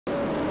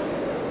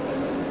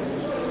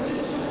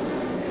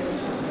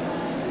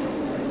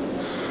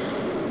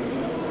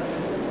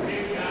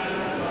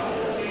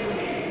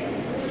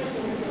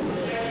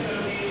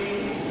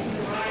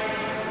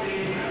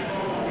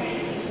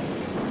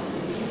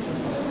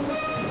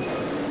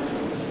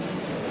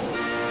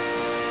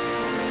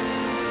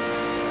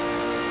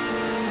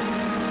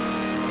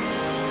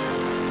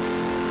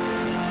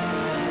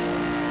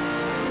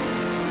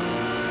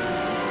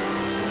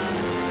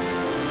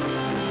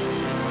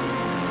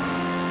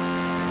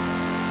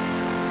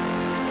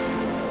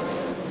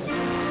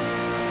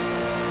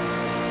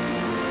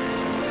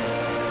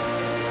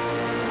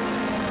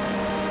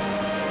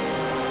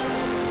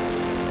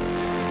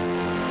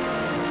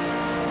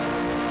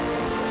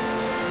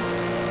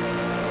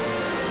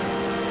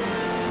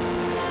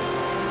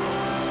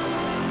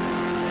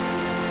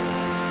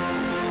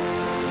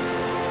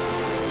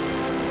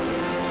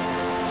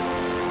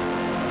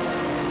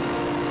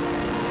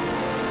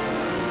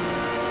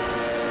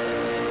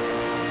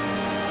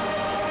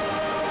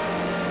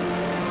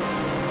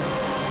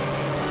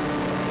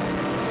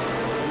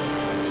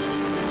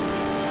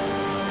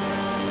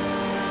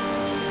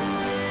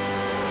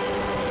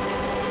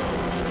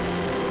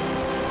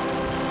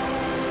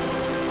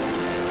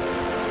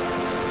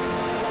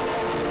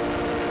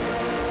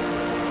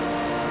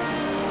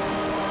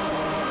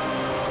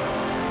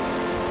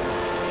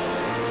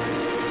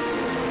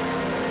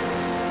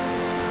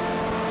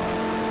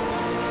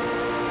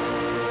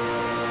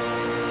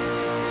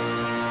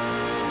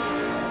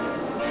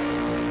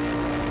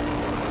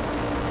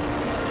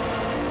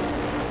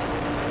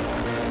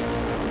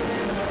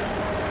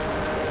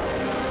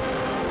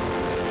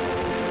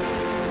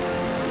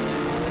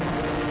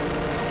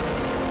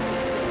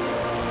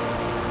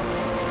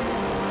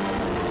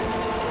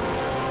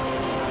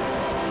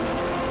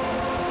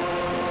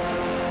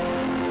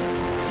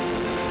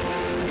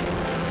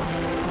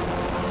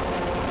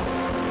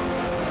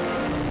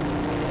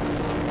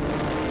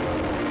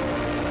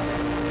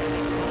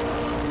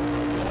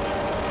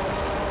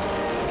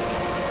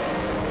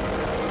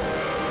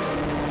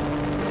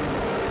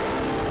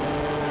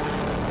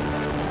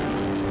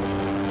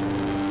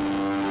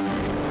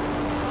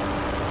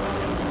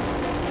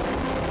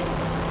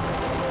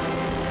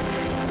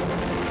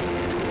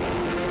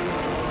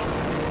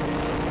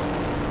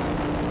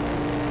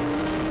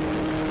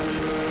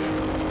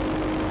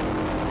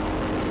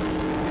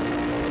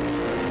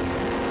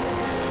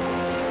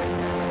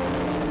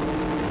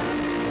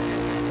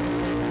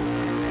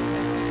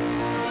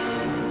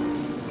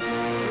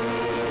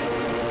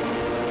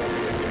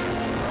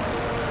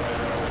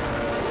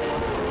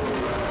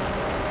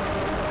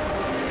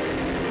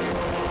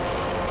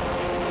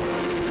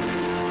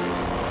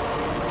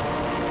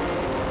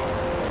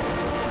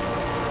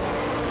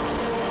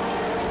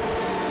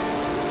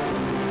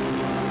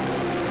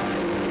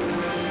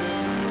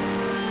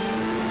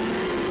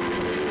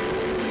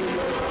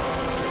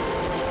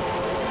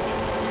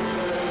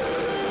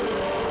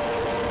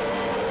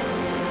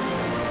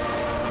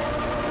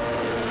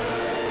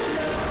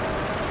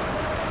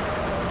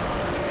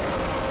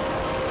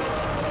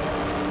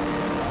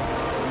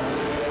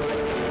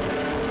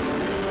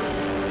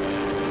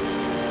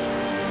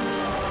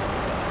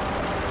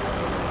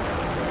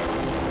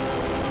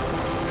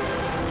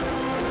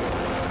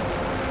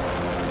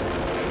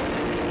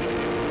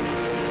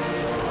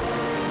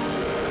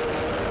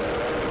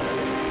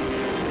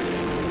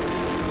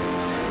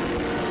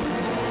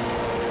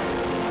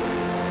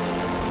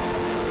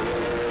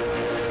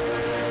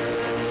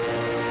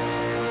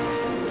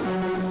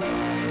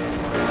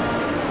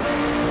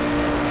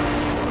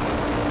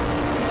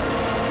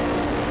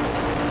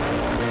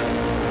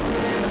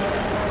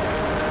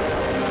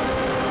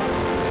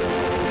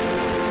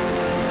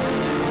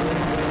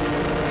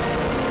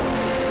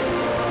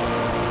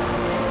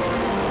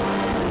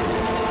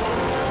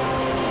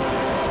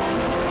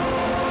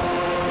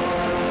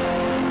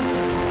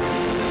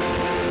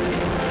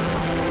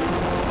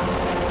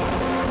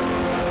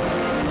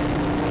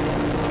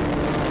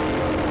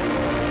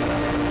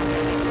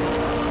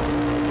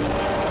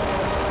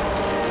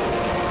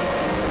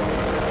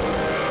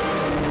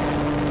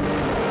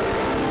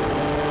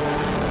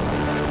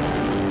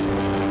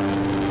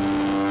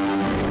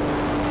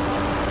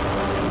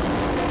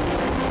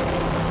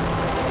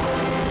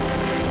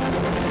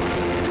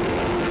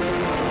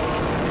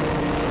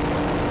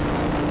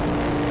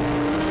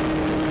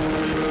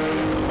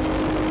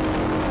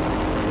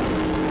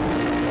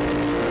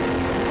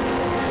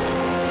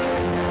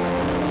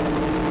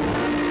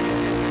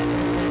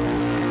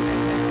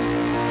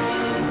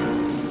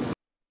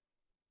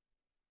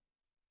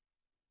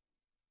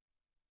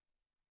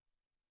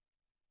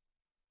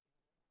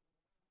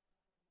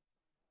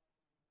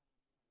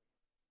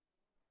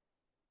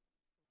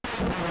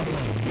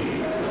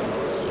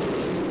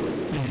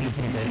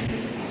seated.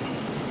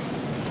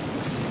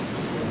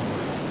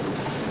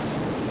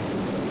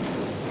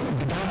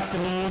 Good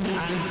afternoon,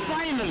 and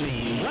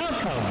finally,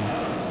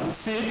 welcome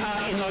to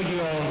our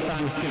inaugural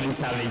Thanksgiving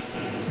service.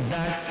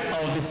 That's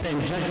of the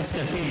St. George's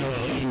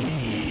Cathedral,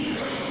 indeed.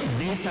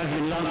 This has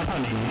been long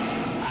coming,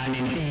 and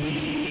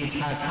indeed, it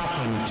has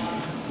happened.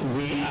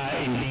 We are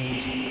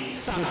indeed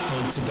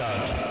thankful to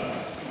God.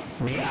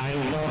 May I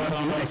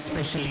welcome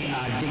especially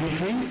our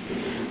dignitaries,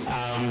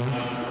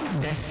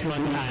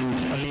 Desmond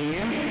and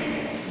Olivia.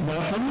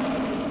 Welcome.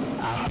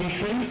 Our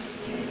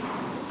patrons,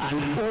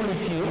 and all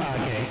of you, our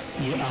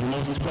guests, you are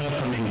most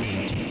welcome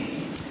indeed.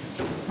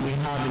 We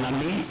have in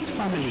our midst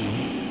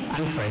family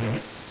and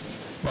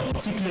friends, but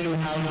particularly we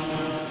have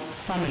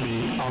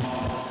family of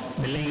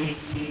the late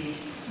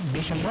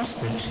Bishop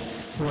Rusted,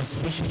 who was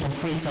Bishop of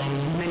Freetown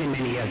many,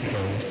 many years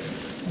ago.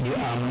 You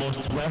are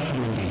most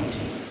welcome indeed.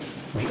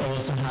 We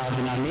also have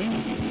in our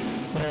midst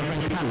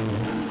Reverend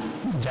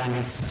Canon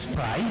Janice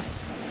Price,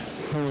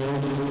 who,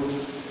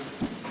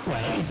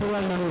 well, is a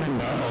well-known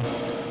member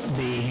of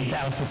the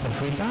Diocese of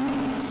Freetown.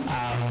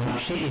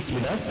 She is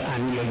with us,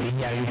 and you'll be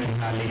hearing from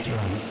her later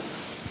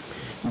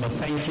on. But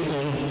thank you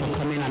all for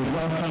coming, and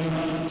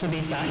welcome to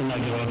this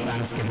inaugural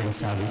Thanksgiving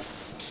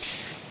service.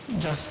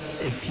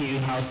 Just a few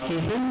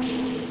housekeeping.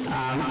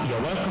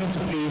 You're welcome to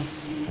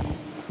please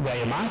wear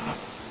your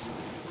masks.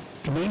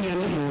 Communion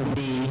will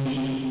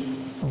be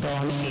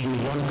done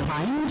in one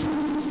kind,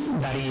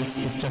 that is,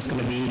 it's just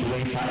going to be the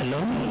wafer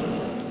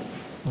alone.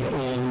 You're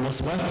all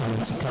most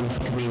welcome to come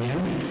for communion.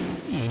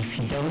 If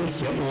you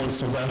don't, you're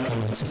also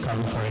welcome to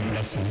come for a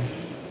blessing.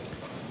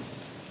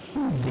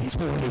 The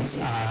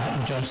toilets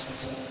are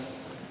just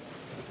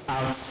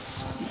out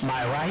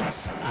my right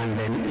and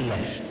then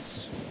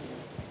left.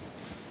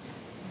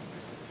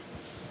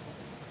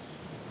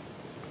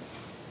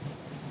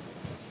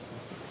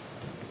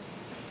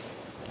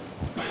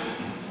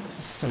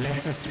 So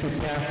let us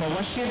prepare for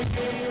worship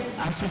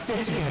as we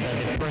say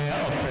together the prayer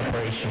of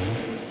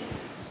preparation.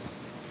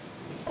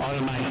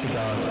 Almighty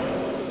God,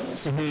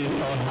 to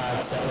whom all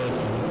hearts are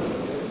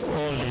open,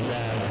 all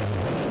desires are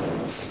known,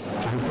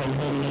 and from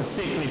whom no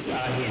secrets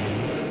are hidden,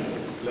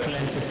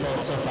 cleanse the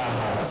thoughts of our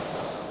hearts,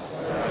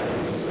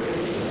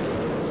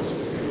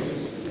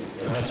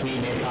 that we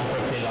may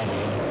perfectly love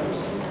you,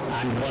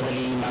 and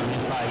bodily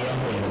magnify your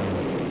holy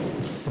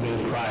name,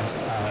 through Christ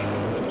our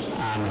Lord.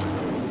 Amen.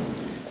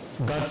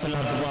 God so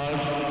loved the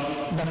world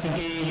that he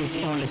gave his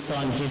only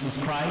Son, Jesus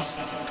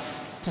Christ,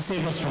 to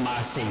save us from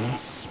our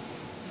sins,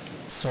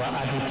 to our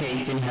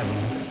advocate in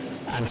heaven,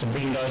 and to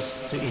bring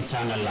us to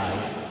eternal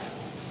life.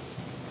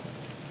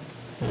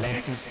 Let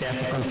us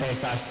therefore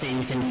confess our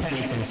sins in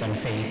penitence and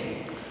faith,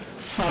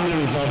 firmly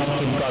resolved to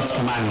keep God's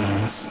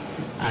commandments,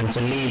 and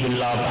to live in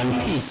love and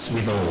peace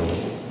with all.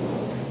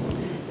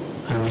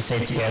 And we say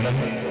together,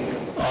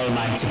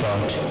 Almighty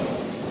God,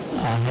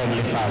 our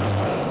Heavenly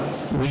Father,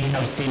 we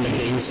have sinned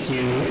against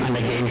you and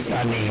against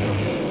our neighbor,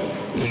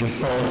 in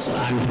thought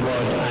and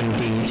word and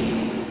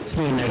deed,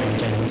 through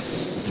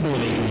negligence, through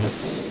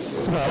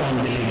weakness, through our own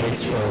deliberate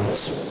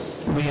faults.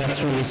 We are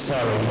truly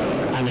sorry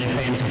and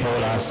repent of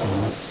all our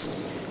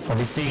sins. For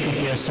the sake of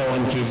your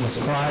Son, Jesus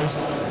Christ,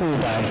 who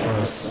died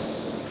for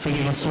us,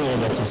 forgive us all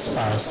that is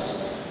past,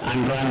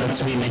 and grant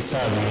that we may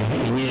serve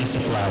you in years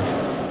of life.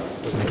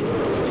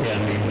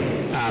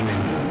 Amen.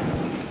 Amen.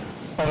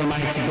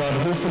 Almighty God,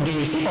 who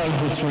forgives all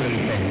who truly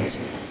repent,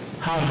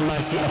 have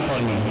mercy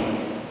upon you,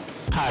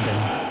 pardon,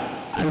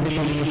 and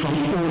deliver you from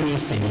all your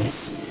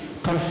sins,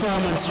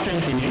 confirm and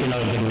strengthen you in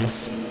all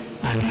goodness,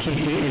 and keep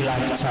you in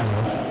life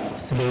eternal,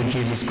 through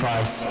Jesus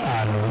Christ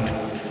our Lord.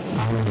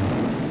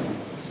 Amen.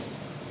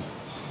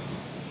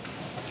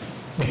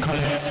 The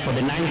collect for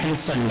the 19th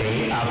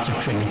Sunday after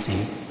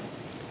Trinity.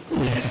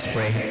 Let us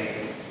pray.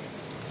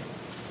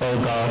 O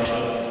God,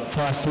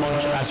 for as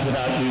much as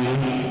without you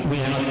we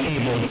are not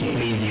able to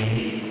please you,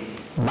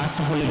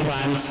 mercifully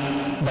grant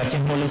that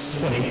your Holy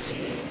Spirit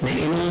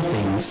may in all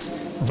things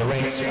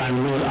direct and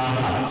rule our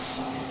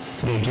hearts,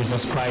 through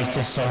Jesus Christ,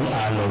 your Son,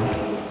 our Lord,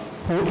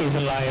 who is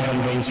alive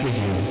and reigns with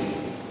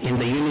you, in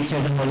the unity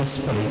of the Holy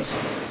Spirit,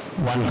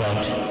 one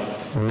God,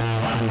 now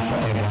and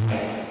forever.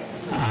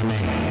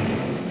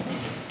 Amen.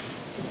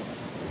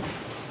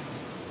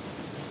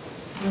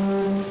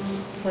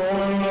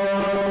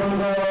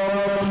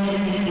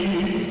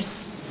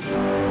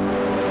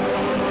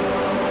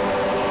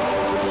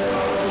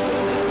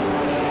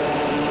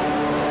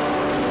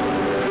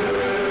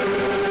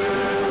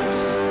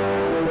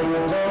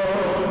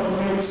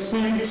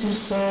 To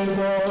save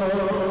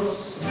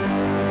us.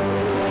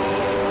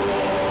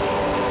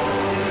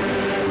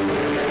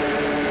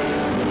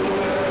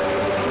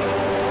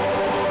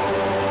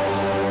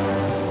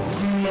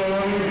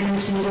 Glory be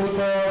to the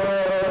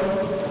Father,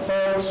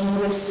 and to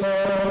the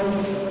Son,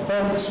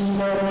 and to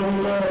the Holy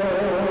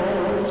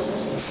Ghost.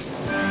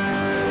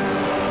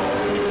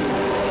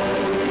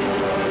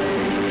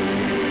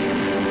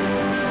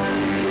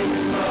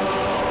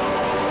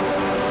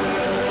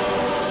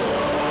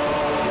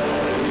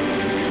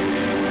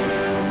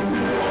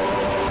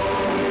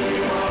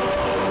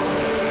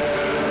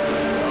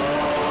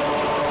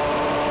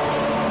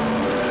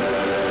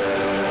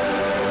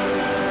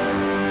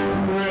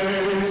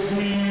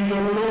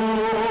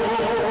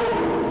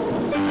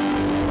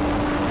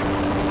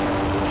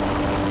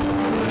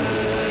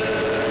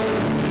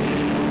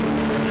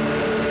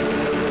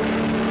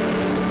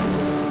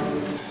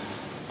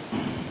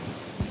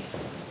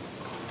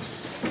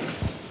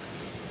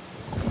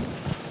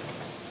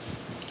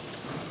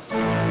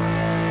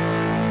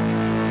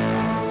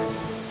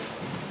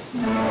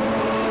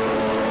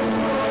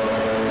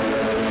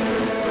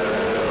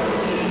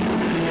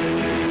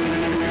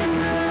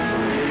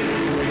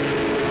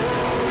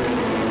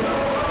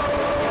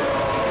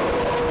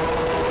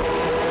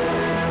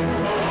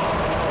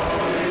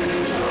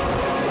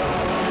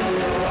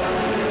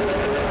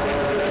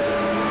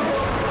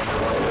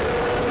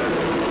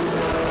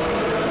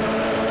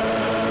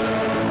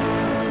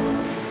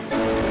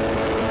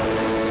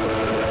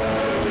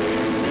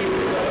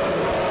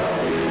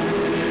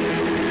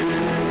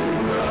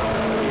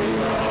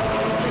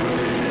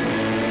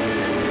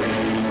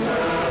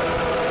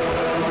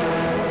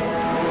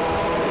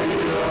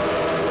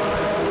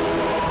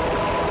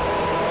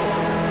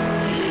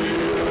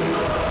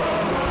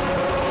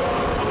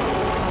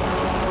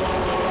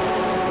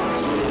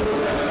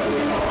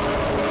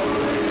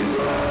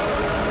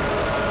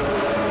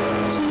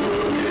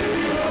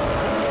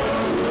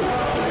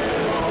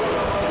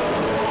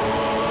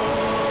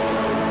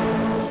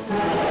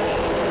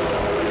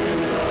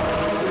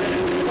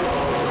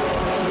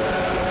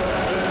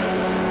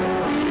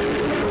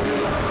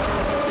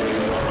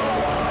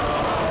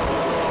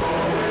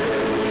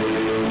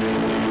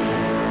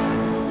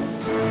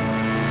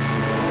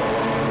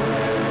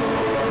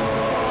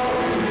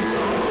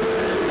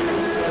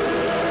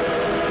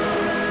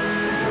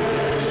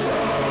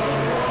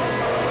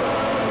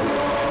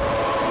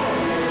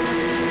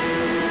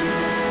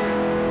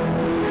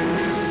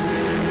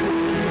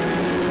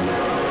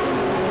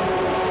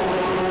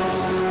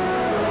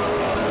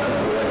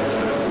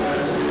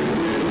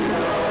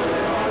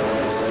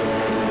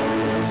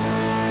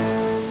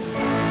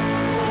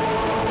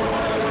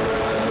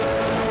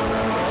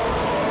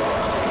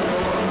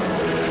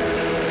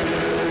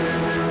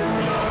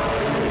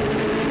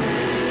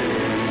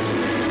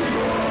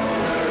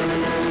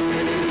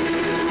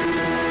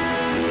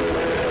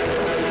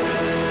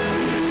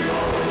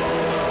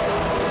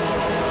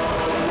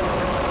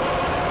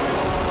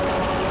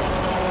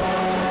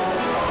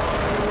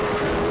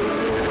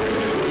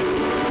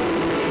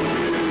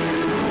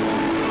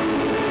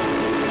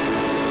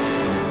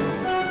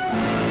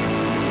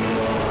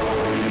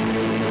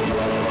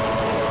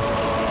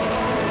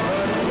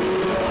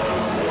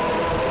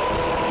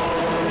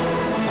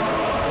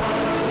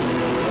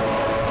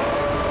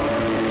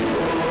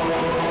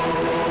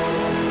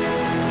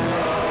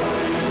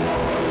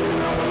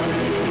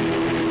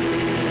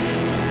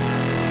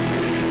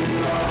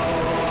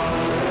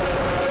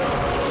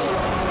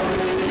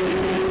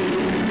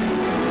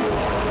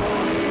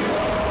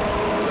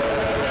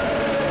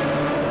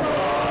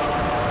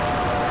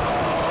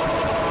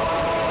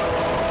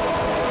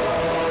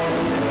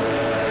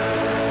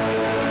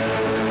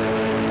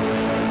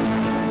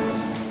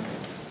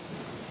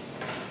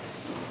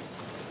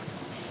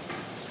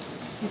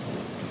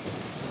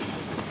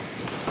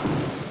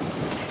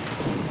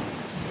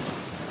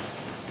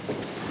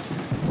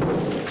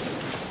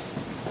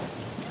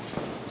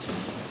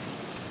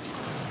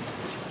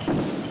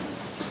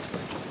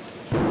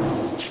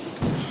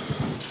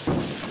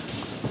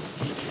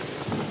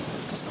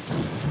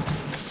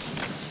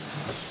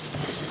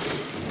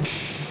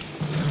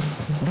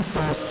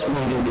 first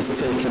reading is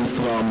taken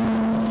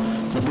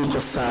from the book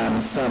of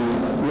Psalms, Psalm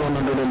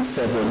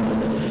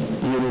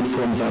 107, reading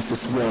from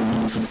verses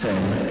 1 to 10.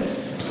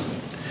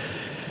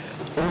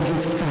 Oh,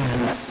 give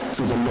thanks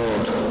to the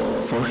Lord,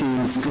 for he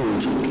is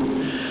good,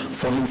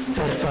 for his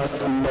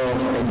steadfast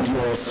love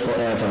endures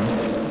forever.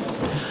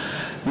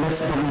 Let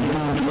the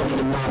redeemed of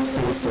the Lord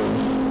say so,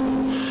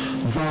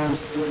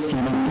 those he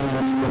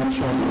redeemed from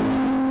trouble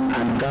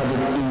and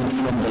gathered in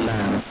from the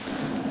lands,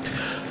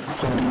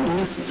 from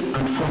the east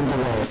and from the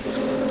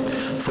west,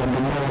 from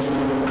the north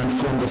and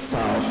from the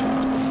south.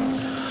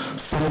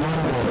 Some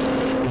wandered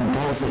in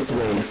desert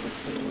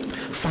wastes,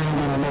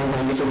 finding no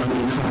way to an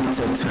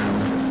inhabited town,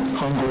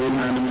 hungry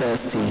and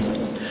thirsty.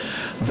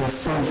 The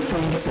sun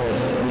fainted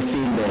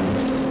within them.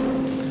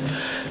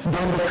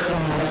 Then they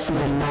cried to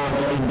the Lord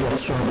in their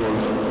trouble,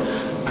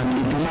 and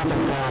he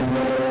delivered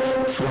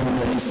them from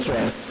their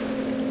distress.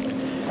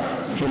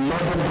 He led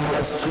them by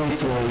a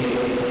straight way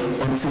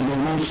until they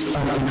reached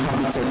an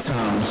inhabited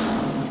town.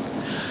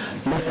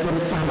 Let them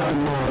thank the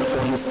Lord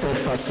for his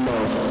steadfast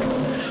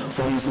love,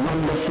 for his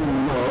wonderful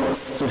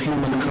works to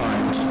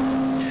humankind.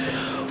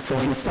 For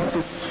he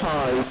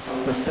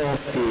satisfies the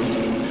thirsty,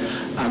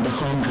 and the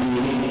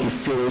hungry he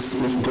fills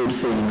with good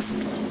things.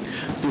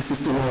 This is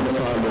the word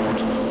of our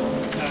Lord.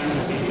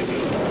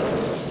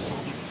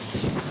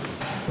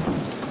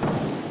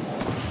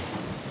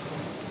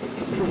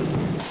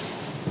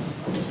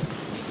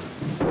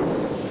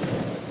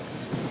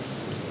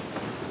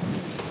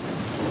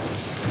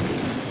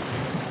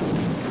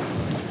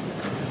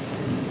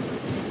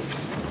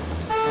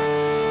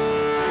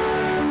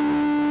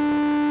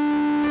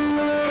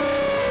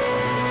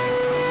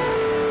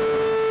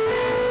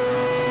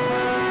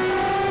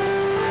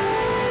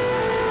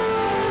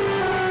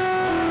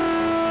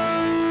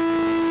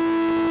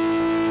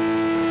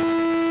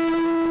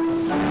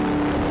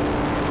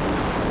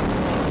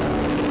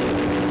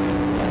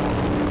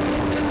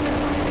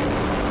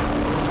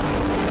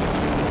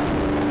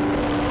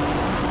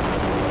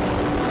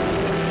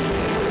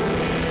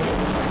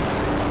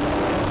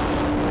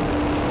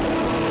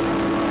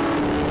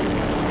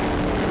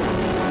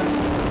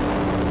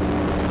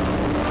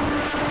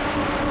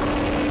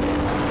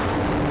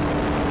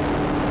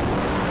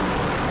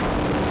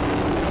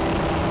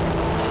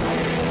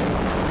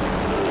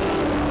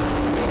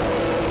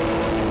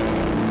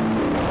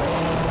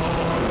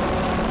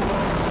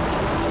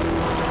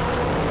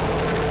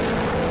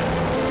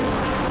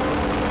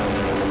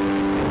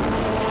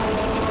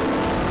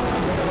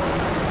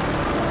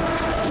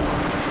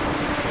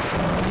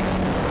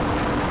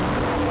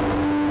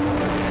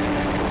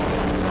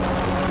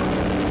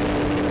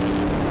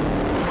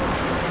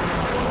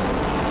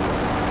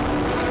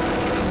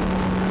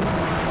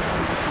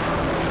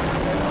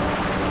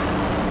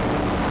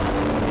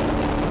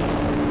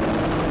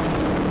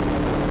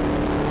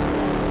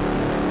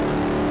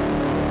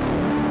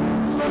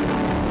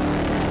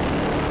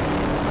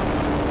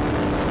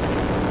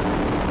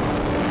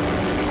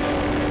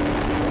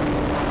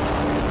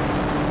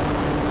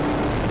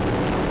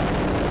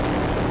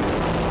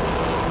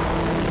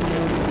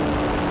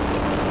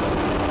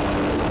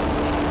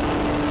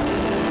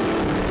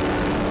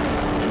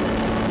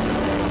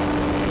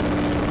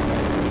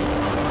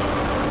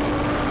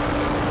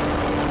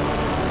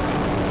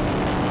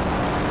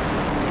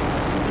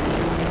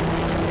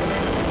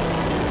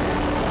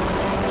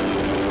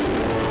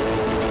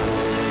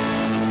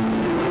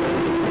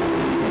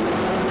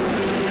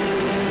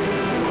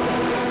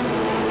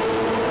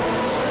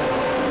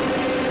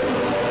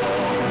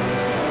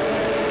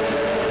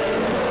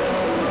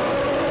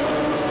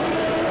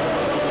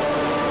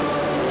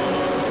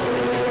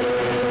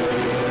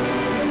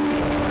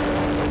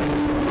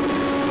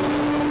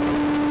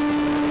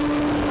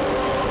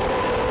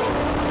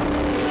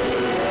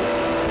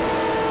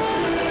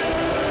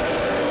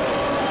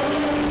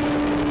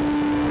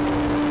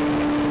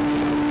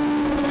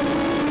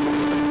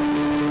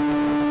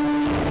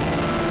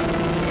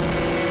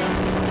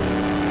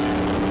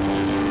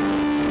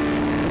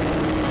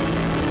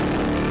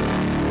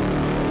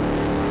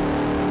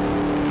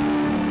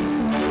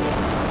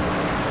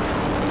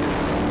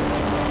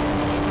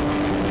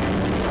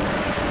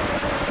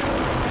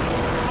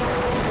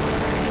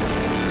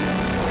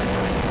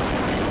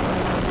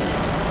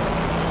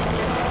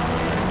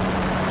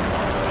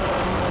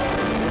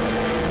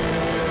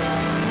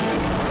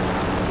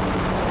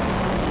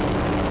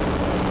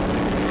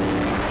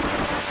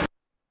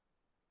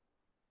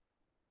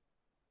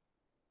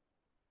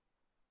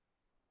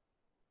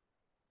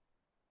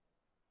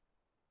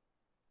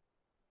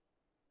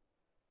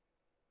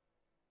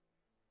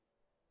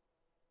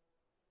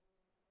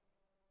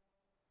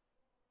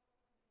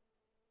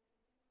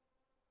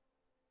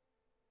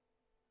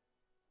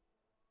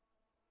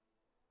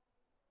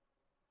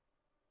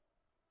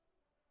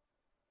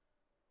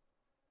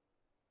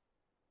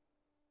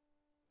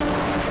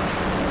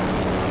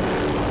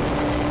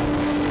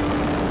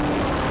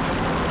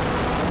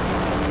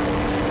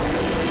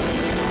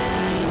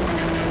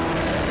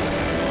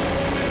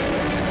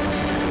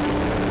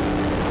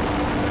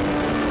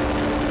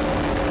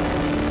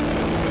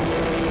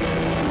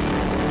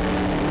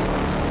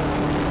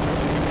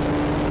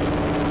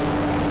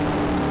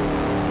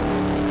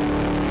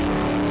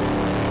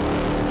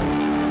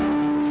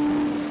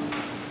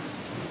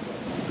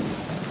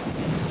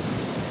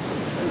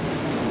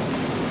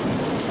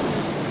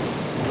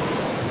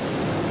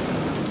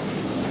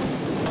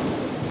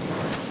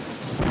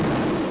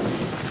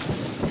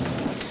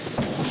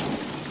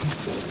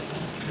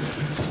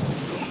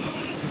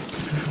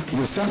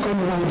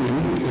 second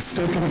reading is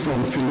taken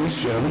from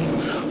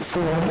Philippians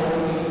 4,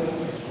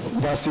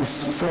 verses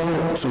 4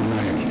 to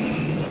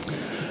 9.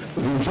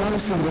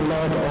 Rejoice in the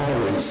Lord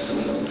always.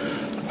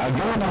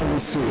 Again I will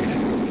say,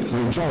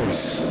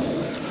 rejoice.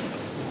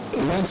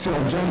 Let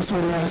your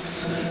gentleness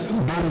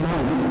be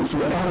known to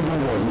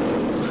everyone.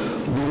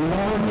 The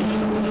Lord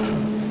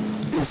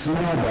is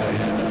nearby.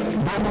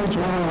 Do not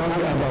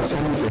worry about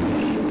anything,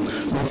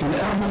 but in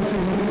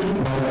everything,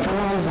 by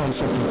prayers and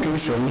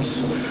supplications,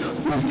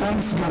 with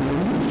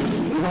thanksgiving,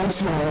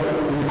 let your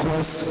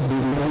requests be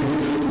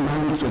made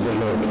known to the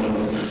Lord.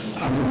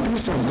 And the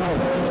peace of God,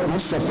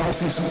 which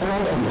surpasses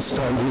all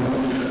understanding,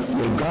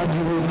 will guard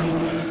your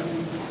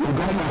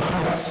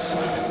hearts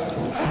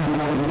and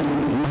your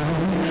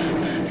mind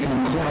in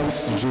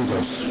Christ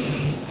Jesus.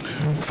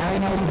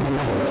 Finally,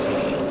 beloved,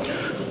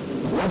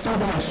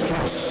 whatever is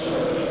just,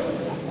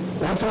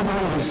 whatever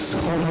is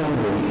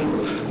honorable,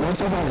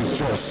 whatever is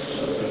just,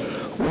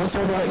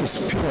 whatever is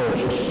pure,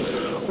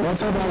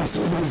 whatever is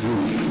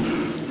pleasing,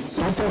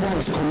 whatever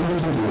is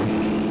commendable,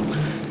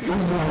 if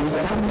there is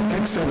any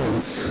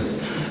excellence,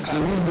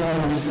 and if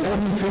there is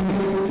anything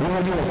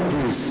worthy of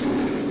praise,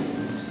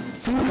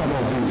 think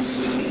about this.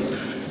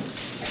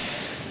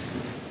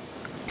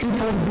 Keep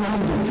on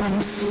doing the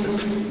things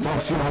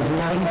that you have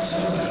learned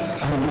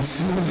and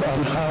received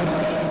and heard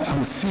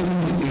and seen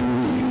in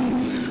me,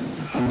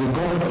 and the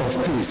God of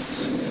peace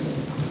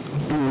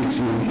be with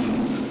you.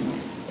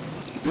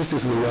 This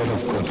is the word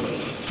of God.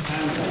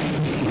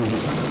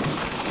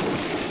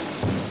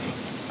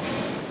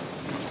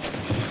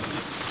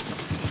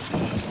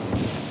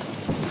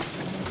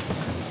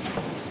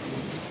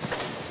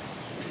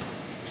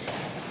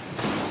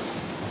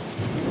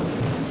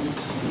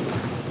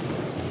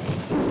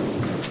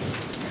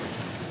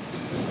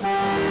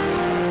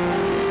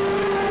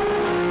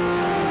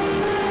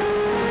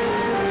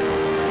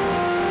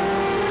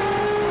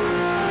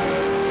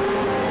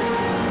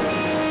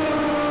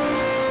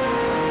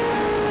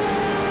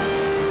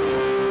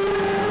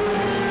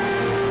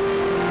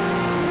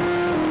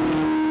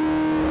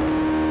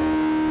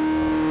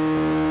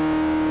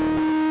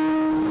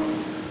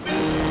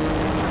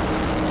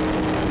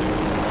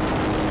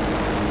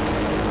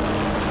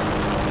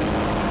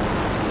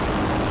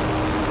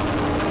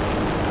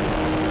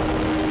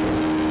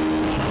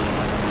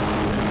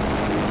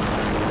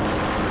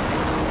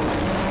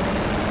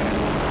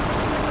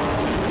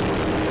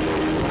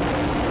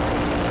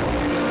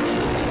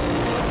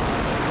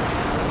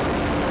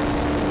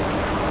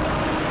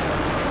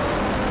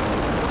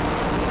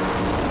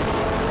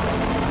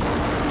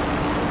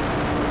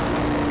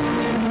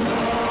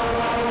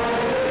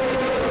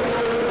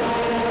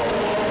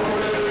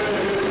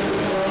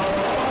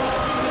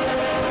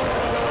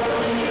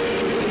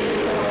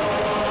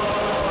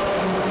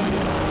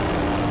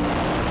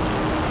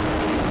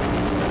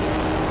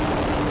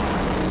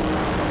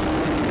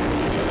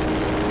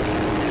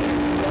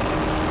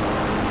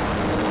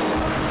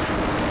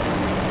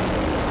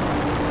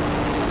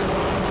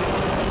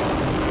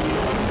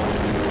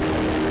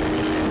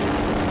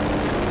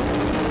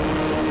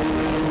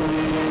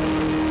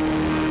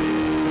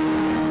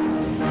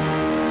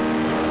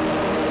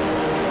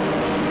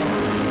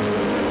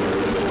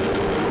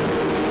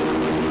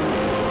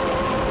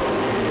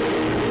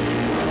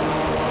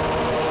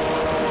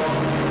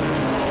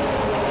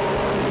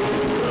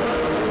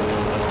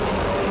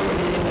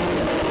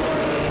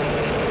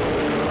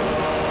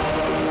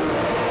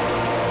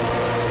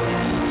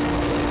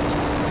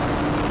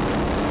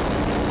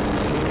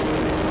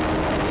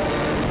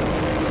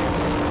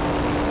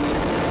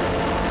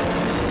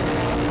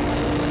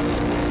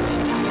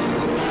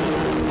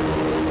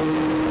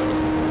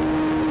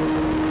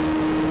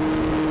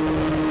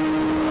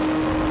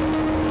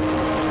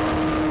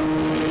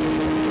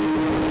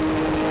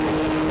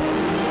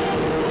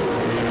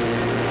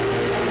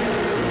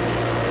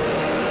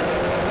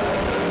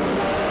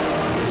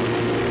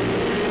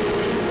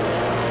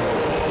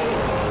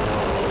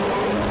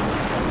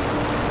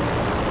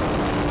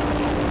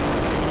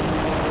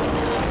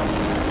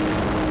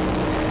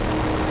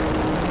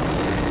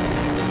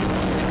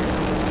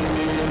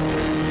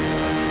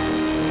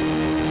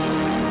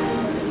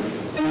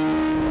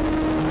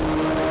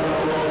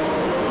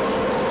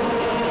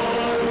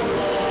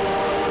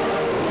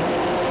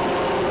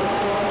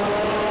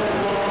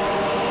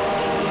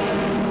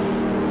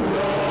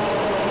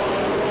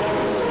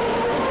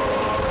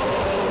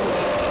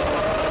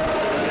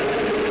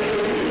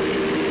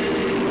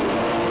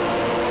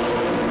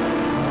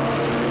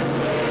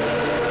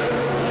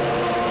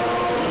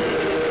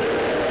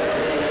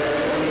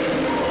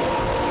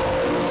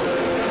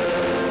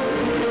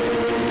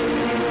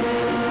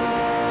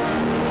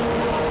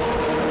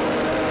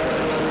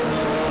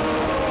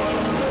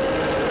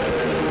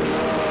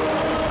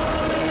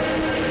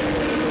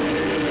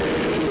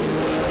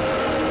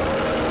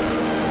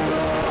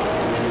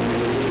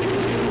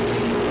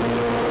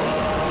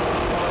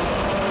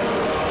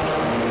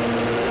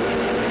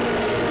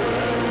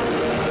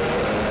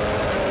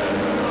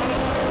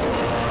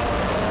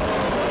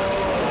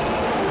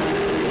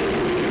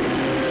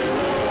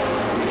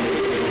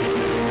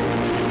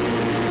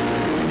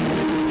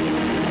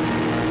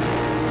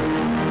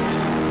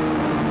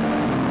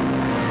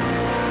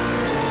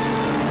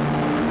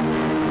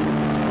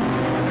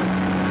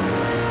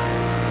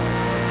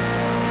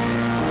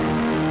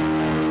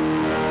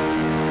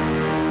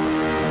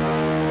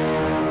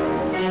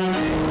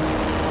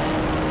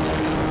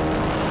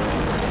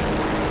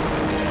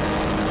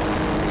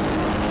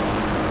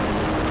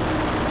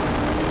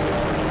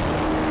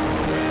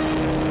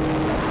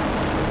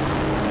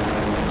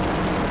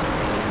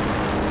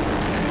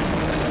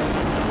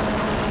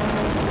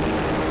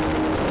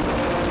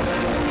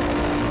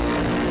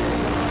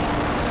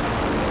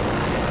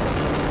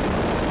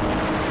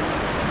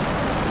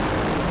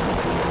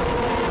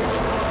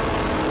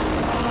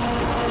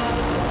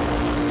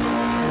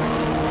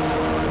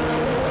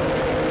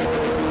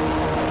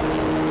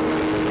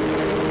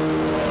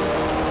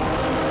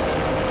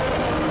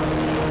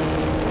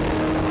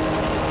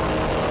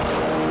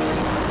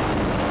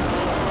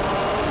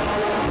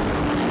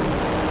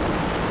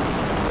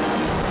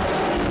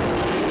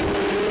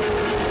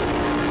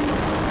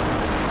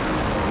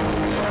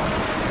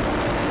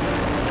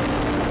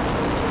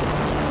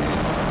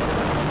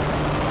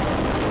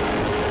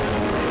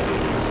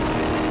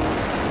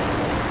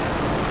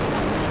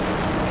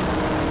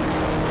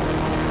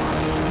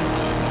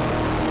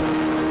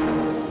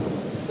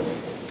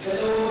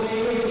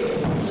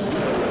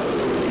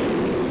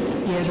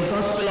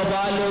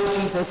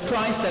 Jesus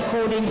Christ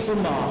according to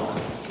Mark.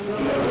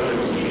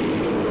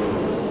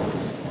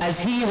 As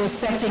he was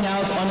setting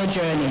out on a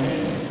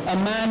journey, a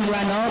man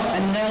ran up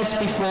and knelt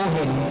before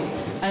him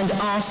and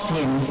asked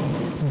him,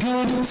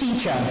 "Good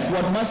teacher,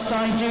 what must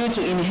I do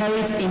to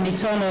inherit in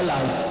eternal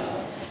life?"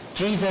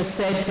 Jesus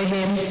said to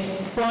him,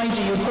 "Why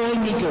do you call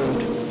me good?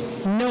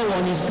 No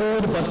one is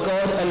good but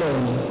God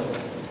alone.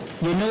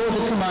 You know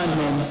the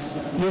commandments.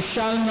 You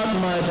shall not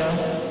murder.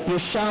 You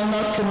shall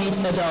not commit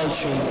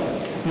adultery.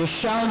 You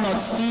shall not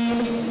steal.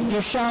 You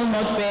shall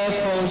not bear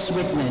false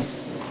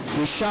witness.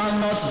 You shall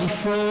not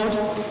defraud.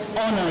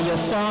 Honor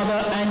your father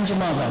and your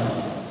mother."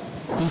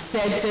 He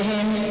said to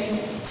him,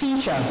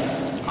 "Teacher,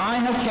 I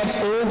have kept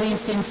all these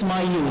since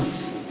my youth."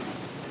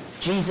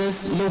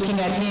 Jesus, looking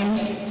at him,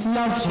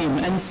 loved him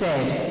and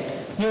said,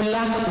 "You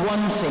lack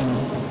one thing.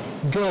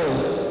 Go,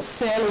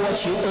 sell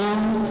what you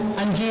own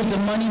and give the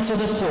money to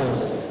the poor,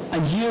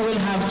 and you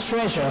will have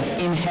treasure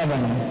in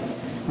heaven.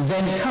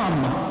 Then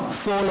come,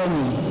 follow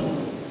me."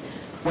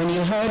 When he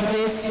heard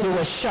this, he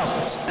was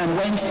shocked and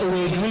went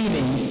away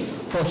grieving,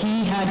 for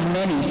he had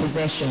many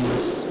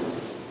possessions.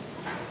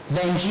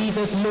 Then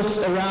Jesus looked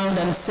around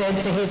and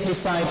said to his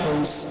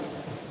disciples,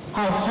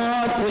 "How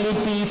hard will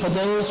it be for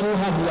those who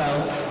have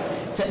wealth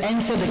to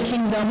enter the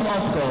kingdom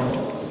of God?"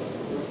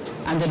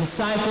 And the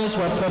disciples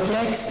were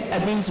perplexed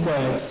at these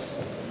words.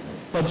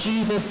 But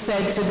Jesus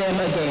said to them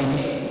again,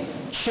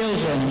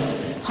 "Children,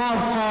 how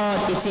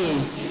hard it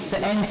is to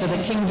enter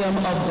the kingdom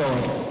of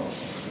God.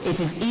 It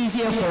is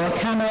easier for a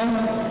camel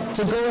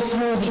to go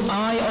through the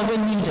eye of a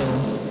needle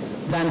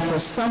than for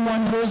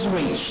someone who is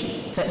rich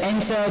to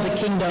enter the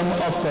kingdom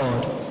of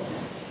God."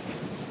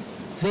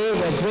 They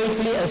were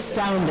greatly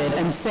astounded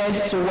and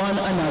said to one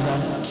another,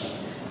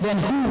 "Then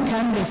who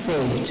can be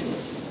saved?"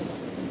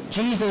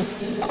 Jesus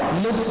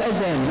looked at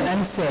them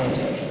and said,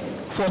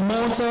 "For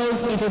mortals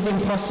it is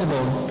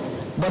impossible,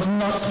 but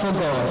not for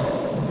God.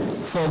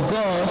 For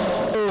God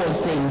all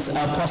things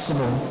are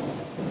possible."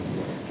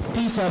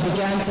 Peter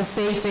began to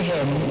say to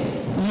him,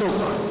 "Look,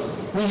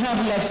 we have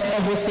left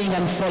everything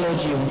and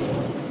followed you."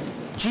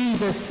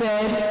 Jesus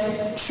said,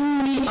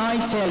 "Truly I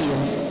tell you,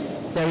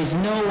 there is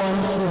no one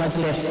who has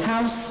left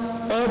house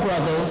or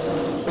brothers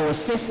or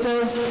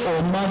sisters or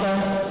mother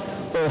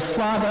or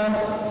father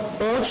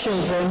or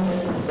children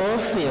or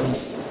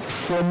fields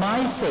for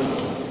my sake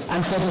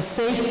and for the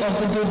sake of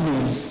the good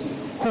news,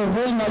 who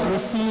will not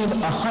receive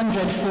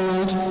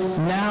 100-fold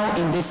now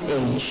in this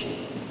age.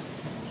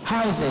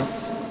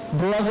 Houses,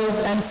 brothers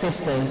and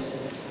sisters,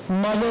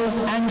 mothers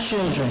and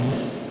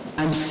children,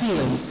 and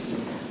fields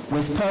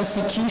with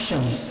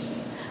persecutions,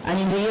 and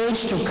in the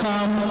age to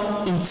come,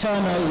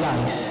 eternal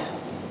life.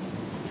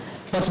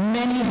 But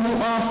many who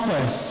are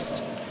first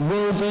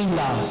will be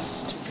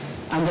last,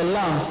 and the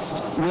last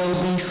will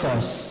be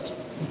first."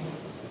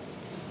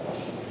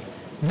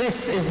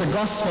 This is the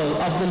gospel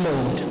of the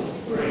Lord.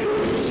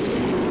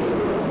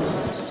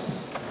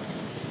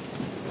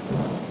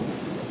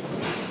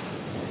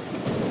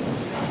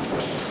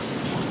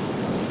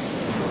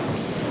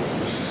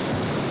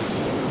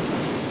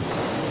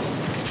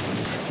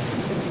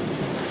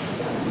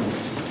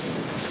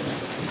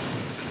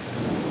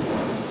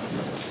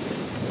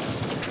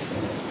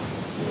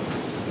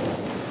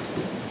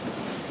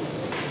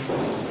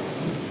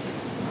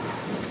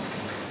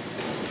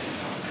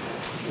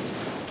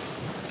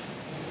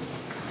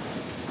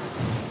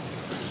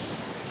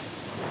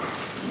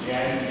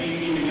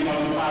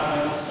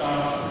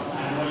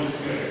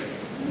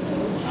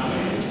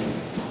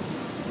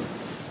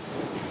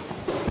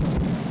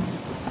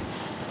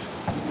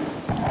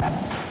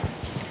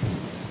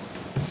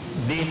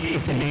 This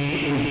is a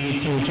day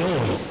indeed to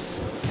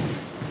rejoice,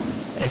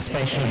 a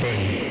special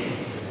day.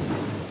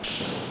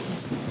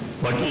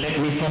 But let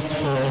me first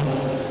of all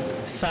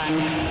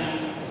thank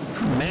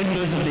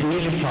members of the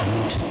newly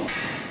formed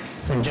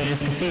St.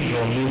 George's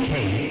Cathedral,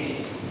 UK,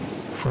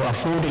 for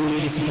affording me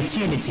this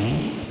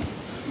opportunity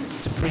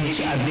to preach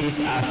at this,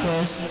 our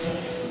first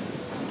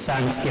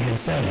Thanksgiving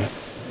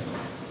service.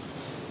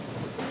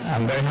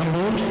 I'm very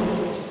humbled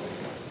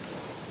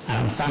and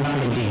I'm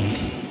thankful indeed.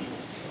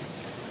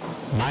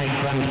 My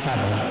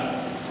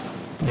grandfather,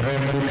 the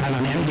Reverend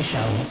Canon M.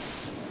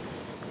 Bishops,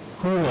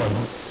 who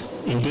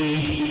was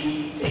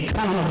indeed a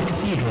canon of the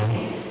cathedral,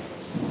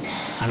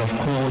 and of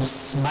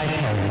course my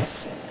parents,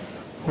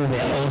 who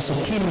were also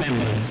key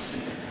members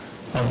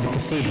of the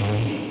cathedral,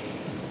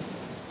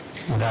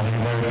 would have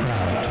been very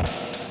proud.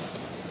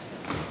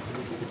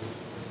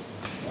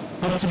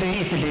 But today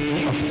is a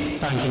day of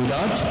thanking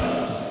God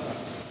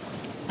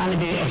and a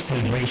day of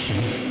celebration.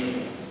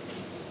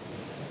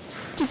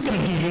 Just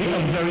going to give you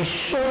a very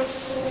short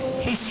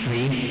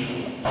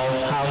history of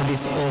how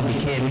this all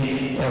became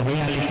a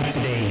reality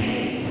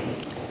today.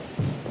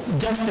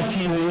 Just a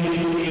few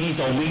days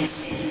or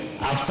weeks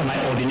after my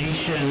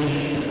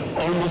ordination,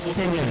 almost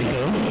 10 years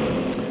ago,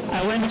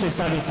 I went to a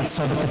service at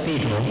Southern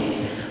Cathedral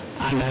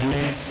and I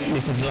met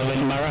Mrs.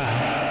 Lovett Mara.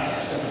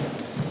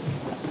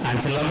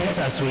 Auntie Lovett,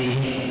 as we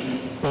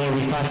all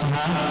refer to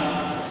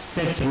her,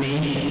 said to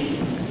me,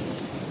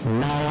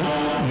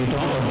 "Now you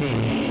don't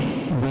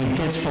ordain, we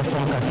get for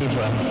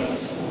Cathedral.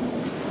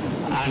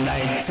 And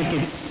I took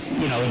it,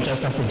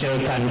 just as a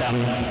joke, and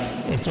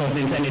it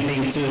wasn't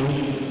anything to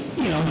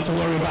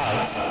worry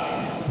about.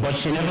 But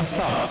she never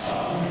stopped.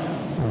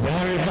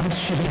 Wherever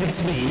she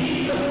gets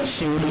me,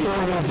 she would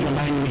always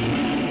remind me,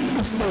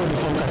 who stole the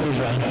phone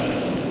Cathedral?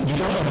 You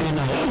don't obey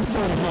now, who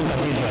stole the phone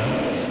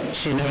Cathedral?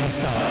 She never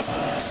stopped.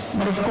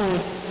 But of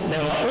course,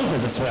 there were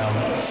others as well.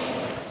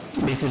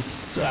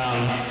 Mrs.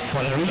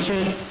 Father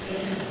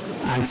Richards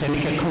and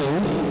Tanika Cole,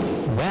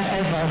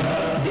 wherever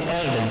the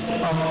elders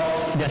of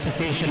the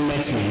association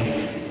met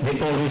me, they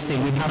always say,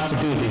 we have to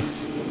do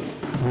this,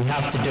 we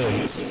have to do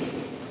it.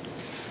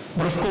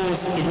 But of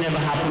course, it never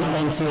happened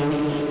until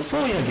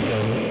 4 years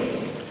ago,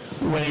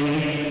 when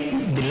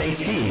the late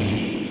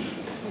Dean,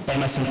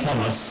 Emerson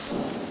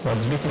Thomas,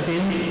 was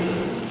visiting.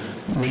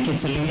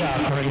 Nikita Lee, our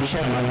current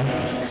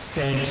chairman,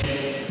 said,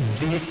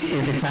 this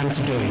is the time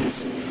to do it.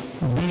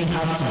 We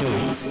have to do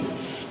it.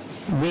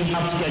 We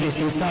have to get this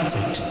thing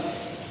started.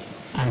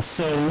 And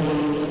so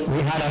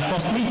we had our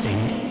first meeting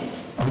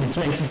on the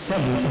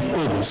 27th of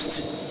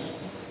August,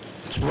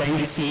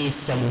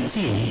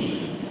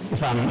 2017,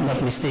 if I'm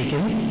not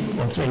mistaken,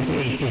 or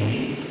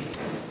 2018.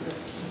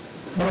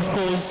 But of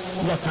course,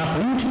 what's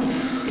happened?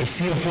 A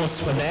few of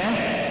us were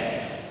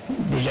there,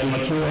 Dijon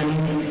McEwen,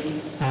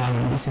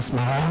 Mrs.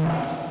 Mara,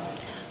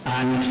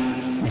 and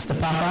Mr.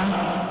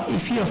 Papa. A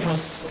few of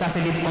us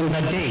started it on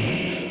that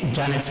day,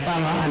 Janet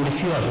Spama and a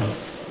few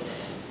others.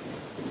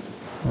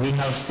 We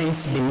have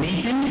since been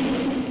meeting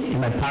in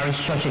my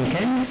parish church in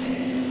Kent.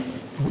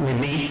 We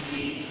meet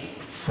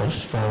for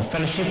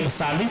fellowship, for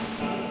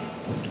service,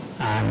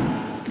 and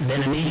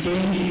then a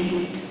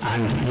meeting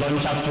and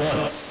lunch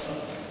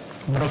afterwards.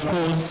 But of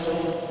course,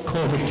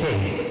 COVID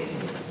came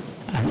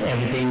and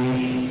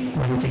everything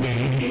went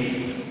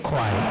again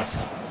quiet.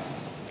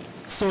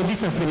 So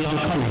this has been long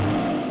coming,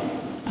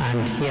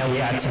 and here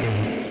we are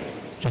today.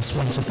 Just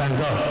want to thank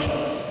God.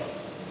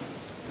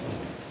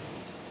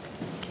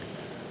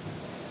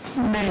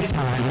 Many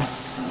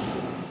times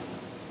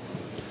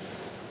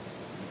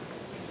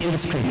in the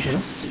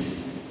scriptures,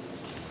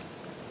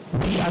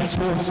 we are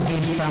told to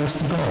give thanks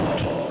to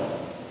God.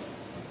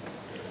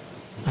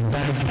 And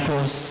that is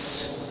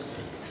because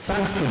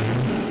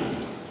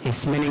thanksgiving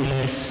is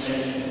meaningless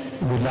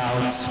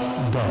without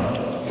God.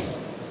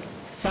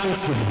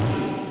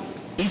 Thanksgiving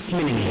is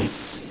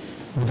meaningless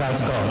without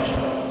God.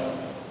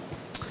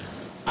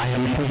 I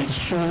am pretty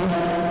sure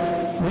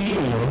we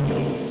all,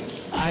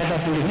 either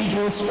as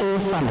individuals or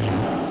family,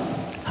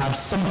 have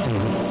something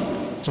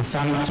to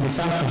be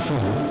thankful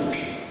for.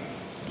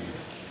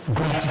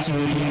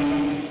 Gratitude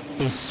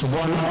is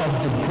one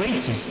of the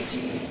greatest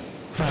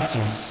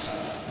virtues,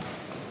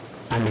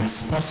 and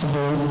it's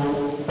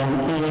possible on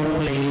all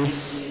planes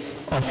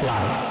of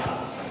life,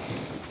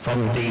 from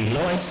the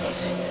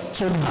lowest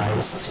to the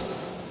highest,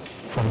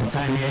 from the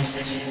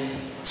tiniest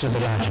to the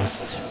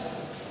largest.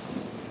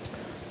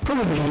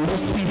 Probably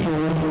most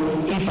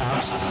people, if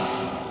asked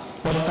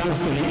what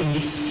thanksgiving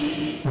is,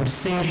 would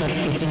say that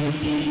it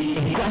is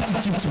a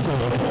gratitude to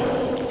God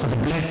for the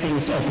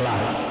blessings of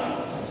life.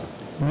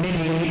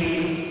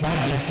 Meaning by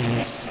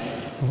blessings,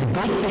 the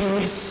good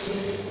things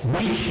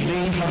which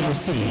they have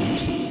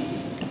received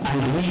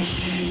and which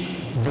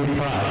they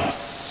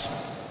prize.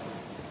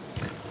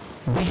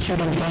 We should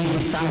indeed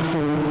be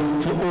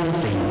thankful for all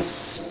things.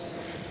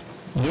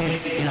 Yet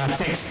our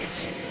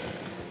text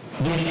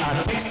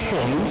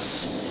points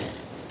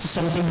to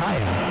something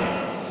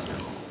higher.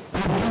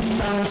 Oh, give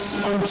thanks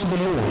unto the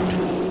Lord,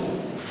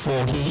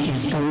 for he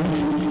is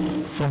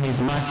good, for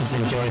his mercies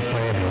endure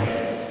forever.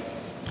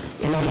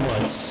 In other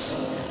words,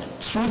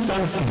 true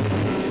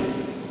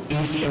thanksgiving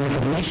is a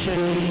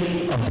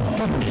recognition of the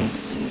goodness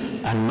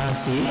and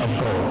mercy of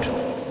God.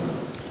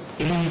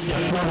 It is the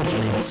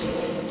acknowledgement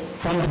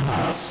from the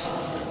heart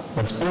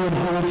that all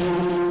good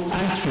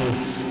and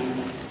truth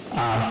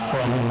are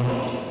from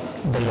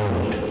the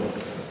Lord,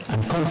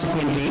 and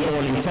consequently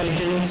all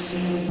intelligence,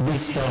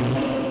 wisdom,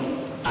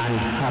 and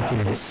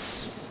happiness.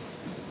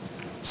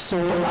 So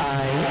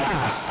I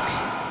ask,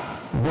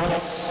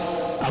 what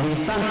are we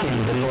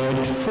thanking the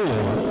Lord for?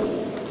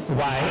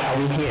 Why are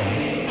we here?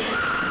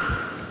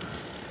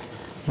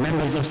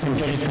 Members of St.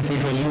 George's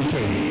Cathedral, UK,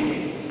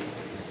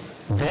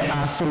 there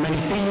are so many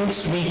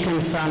things we can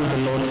thank the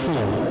Lord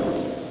for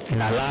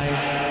in our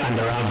life and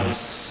around us.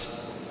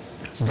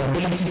 The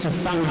ability to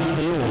thank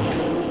the Lord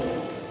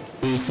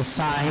is a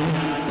sign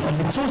of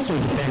the total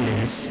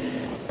dependence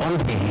on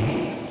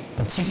Him,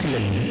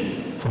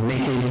 particularly for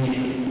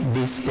making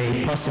this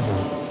day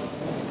possible.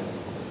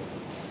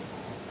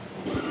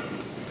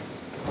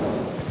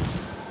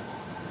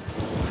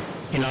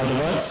 In other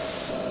words,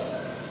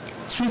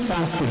 true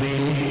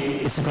thanksgiving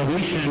is a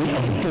recognition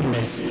of the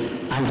goodness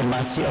and the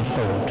mercy of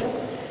God.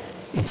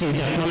 It is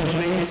the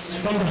acknowledgement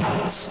from the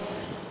heart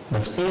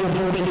that all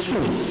good and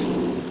truth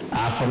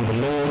are from the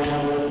Lord,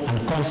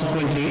 and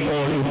consequently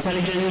all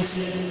intelligence,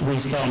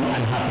 wisdom,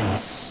 and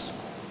happiness.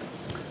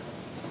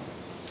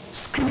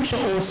 Scripture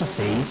also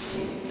says,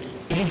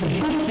 it is a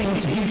good thing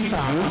to give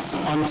thanks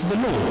unto the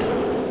Lord.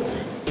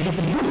 It is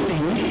a good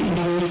thing. It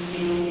means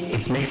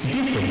it makes a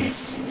difference.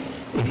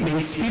 It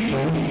means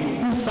people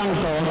who thank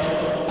God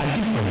are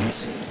different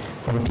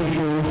from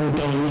people who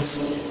don't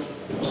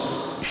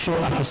show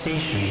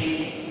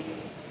appreciation.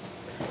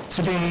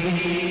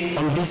 Today,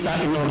 on this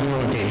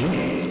inaugural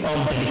day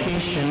of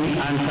dedication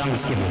and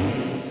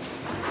thanksgiving,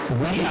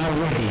 we are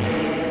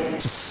ready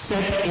to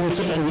step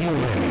into a new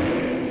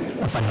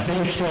realm of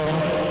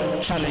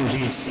adventure,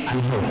 challenges, and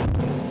hope.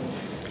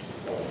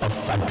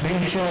 Of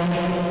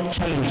adventure,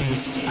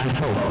 challenges, and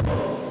hope.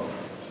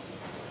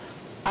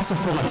 As a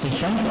former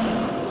teacher,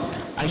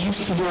 I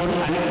used to warn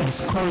and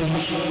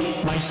discourage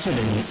my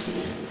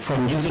students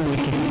from using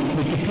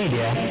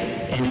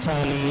Wikipedia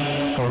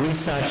entirely for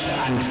research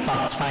and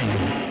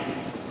fact-finding.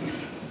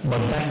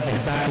 But that is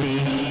exactly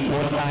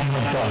what I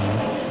have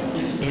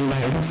done in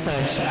my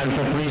research and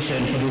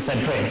preparation for this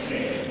address,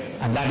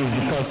 and that is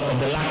because of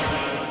the lack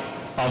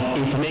of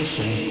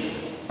information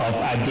of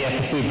our dear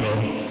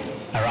cathedral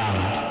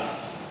around.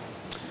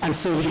 And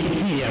so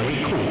Wikipedia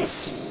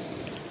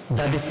records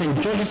that the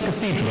St. George's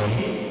Cathedral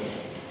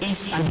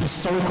is an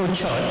historical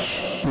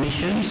church,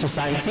 Mission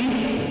Society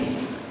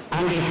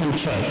Anglican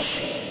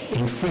Church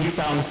in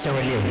Freetown,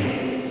 Sierra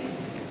Leone.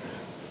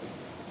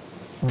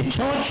 The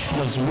church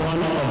was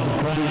one of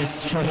the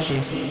grandest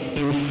churches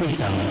in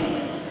Freetown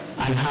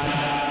and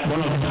had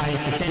one of the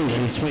highest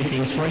attendance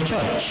ratings for a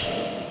church.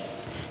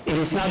 It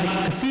is now the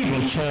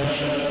Cathedral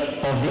Church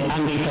of the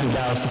Anglican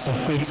Diocese of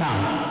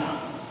Freetown.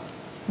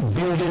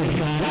 Building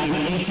began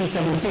in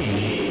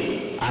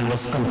 1817 and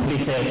was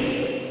completed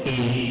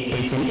in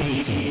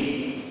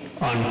 1880,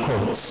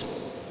 unquote.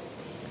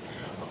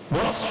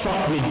 What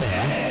struck me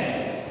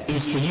there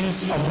is the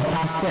use of the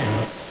past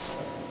tense.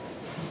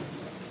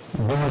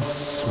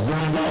 Was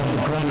one of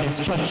the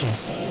grandest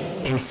churches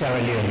in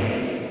Sierra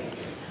Leone.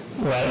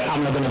 Well,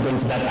 I'm not going to go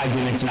into that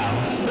argument now.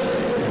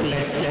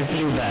 Let's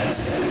leave that.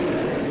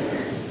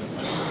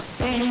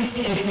 Since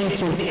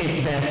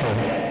 1828,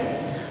 therefore,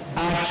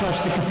 our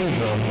church, the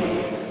cathedral,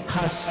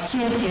 has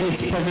stood in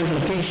its present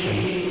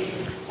location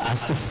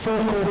as the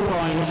focal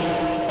point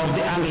of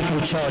the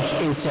Anglican Church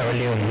in Sierra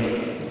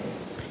Leone.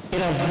 It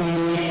has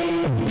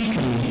been a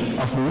beacon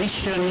of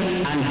mission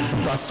and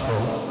the gospel,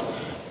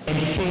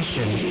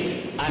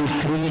 education and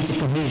community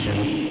provision,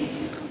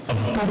 of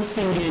good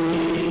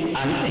singing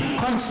and a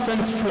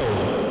constant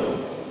flow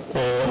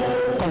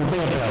or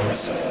conveyor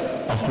belt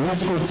of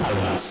musical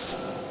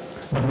talents,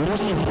 but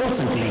most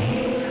importantly,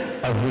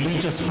 a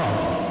religious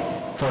hub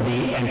for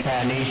the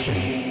entire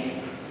nation.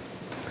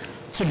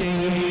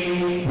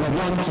 Today, we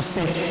want to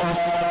set off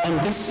on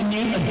this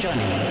new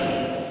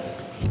journey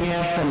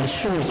here from the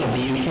shores of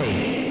the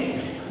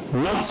UK,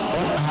 not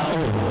on our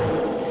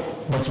own,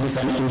 but with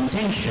an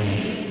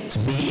intention to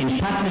be in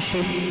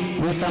partnership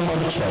with our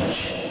mother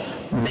church,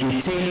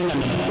 maintaining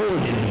and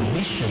upholding the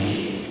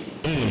vision,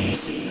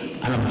 aims,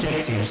 and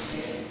objectives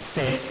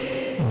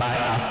set by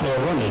our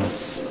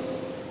forerunners.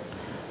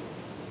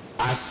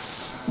 As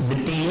the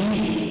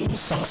Dean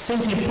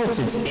succinctly put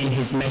it in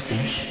his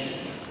message,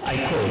 I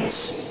quote,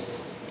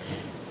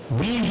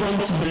 "We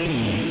want to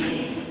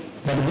believe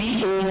that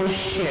we all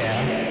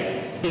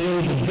share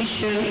in the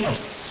vision of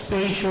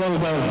spiritual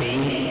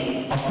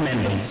well-being of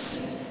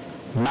members,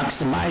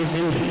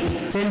 maximizing the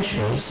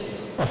potentials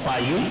of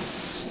our youth.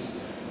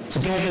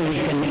 Together we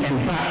can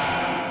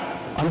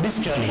embark on this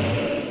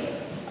journey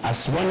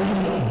as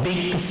one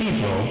big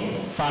cathedral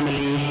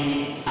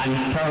family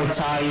and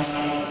prioritize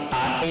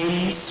our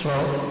aims for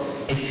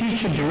a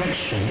future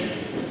direction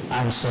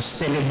and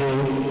sustainable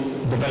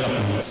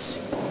development,"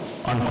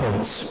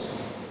 unquote.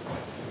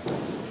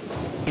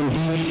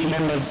 Indeed,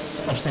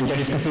 members of St.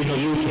 George's Cathedral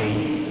UK,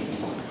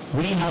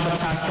 we have a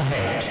task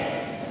ahead,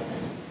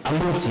 a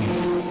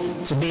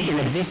motive to be in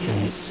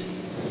existence,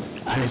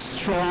 and a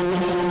strong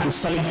and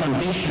solid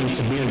foundation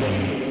to build on.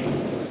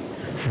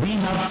 We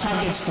have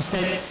targets to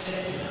set,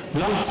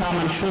 long-term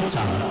and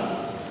short-term,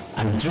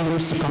 and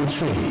dreams to come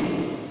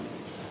true.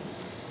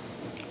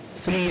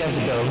 3 years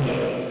ago,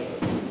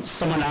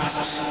 someone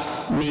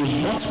asked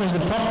me what was the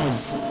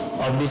purpose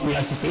of this new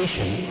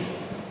association.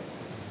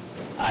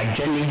 I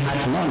genuinely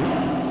had none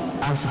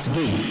answer to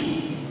give.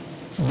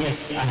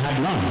 Yes, I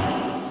had none.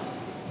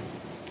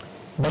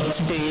 But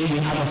today we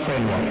have a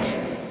framework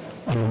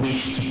on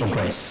which to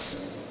progress.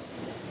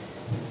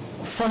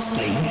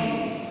 Firstly,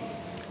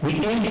 we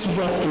aim to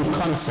work in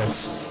concert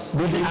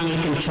with the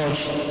Anglican Church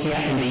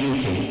here in the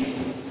UK.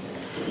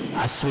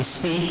 As we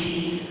speak,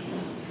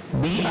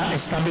 we are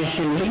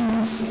establishing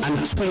links and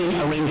training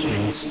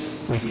arrangements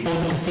with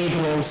other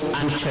cathedrals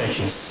and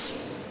churches.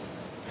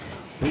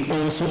 We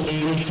also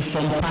aim to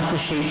form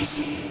partnerships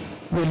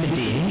with the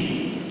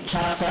Dean,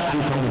 chapter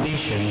and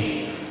congregation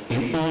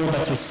in all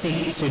that we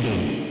seek to do.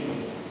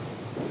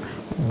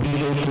 We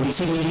will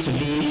continue to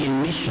be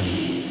in mission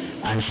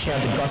and share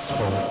the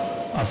gospel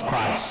of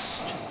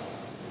Christ.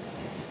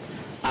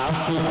 Our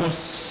focus,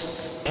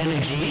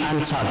 energy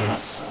and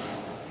targets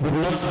would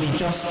not be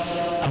just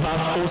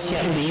about us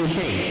here in the UK,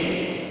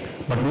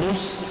 but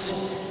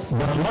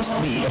must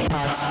be a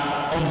part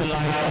of the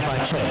life of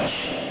our church,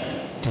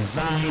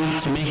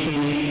 designed to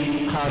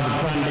making her the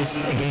grandest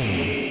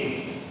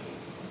again.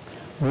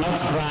 Not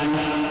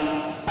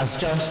grand as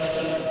just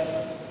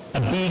a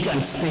big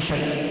and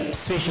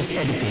spacious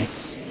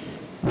edifice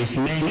with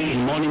men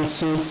in morning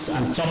suits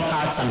and top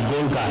hats and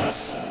gold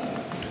guards,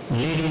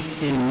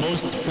 ladies in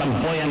most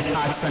flamboyant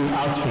hats and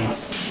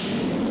outfits,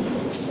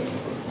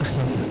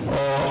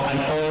 or an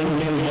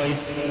all-male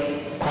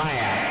voice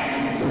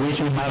choir,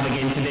 which we have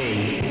again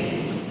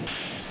today,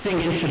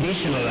 singing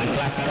traditional and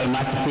classical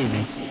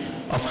masterpieces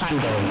of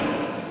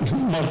Handel,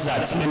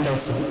 Mozart,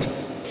 Mendelssohn,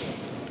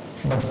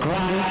 but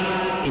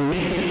grand in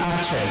making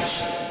our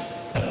church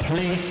a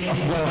place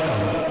of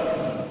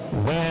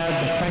welcome where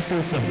the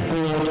presence of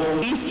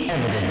God is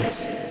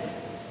evident,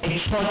 a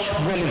church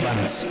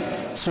relevant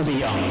to the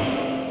young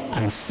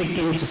and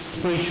seeking to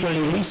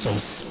spiritually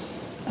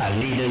resource our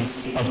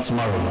leaders of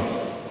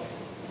tomorrow.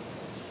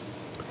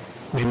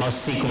 We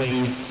must seek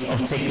ways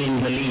of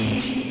taking the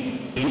lead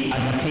in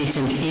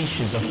advocating the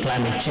issues of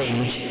climate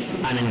change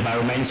and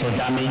environmental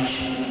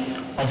damage,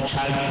 of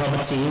child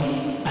poverty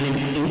and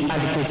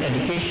inadequate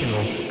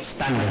educational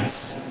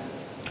standards,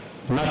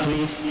 not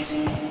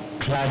least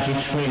clergy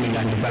training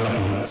and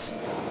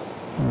development,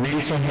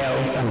 mental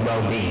health and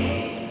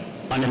well-being,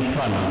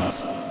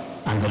 unemployment,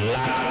 and the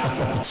lack of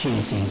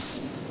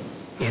opportunities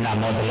in our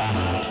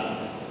motherland.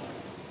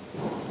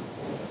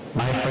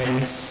 My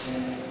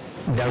friends,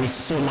 there is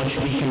so much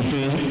we can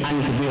do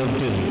and will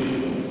do,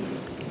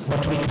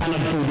 but we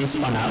cannot do this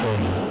on our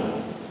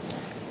own.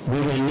 We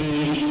will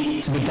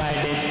need to be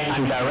guided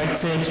and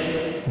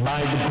directed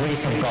by the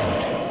grace of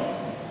God.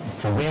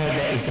 For where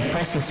there is the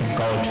presence of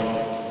God,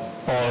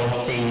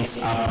 all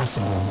things are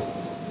possible.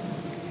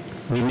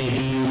 We may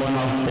be one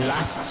of the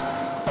last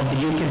of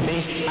the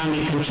UK-based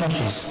Anglican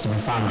churches to be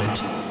founded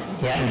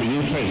here in the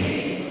UK,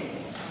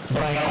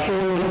 but I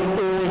call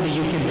all the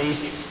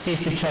UK-based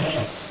sister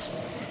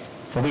churches,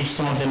 for which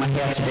some of them are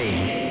here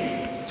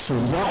today, to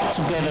work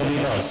together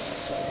with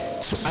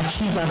us to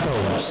achieve our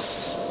goals.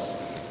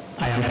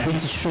 I am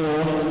pretty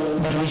sure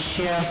that we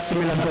share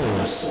similar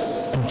goals,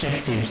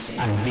 objectives,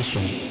 and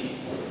vision.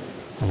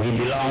 We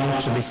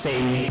belong to the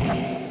same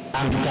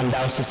Anglican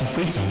Diocese of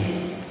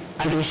Freetown,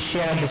 and we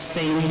share the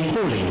same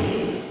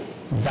calling,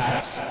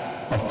 that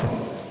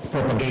of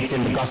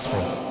propagating the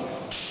gospel.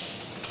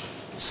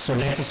 So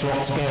let us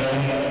work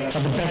together for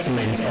the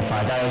betterment of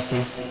our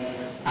diocese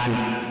and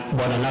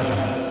one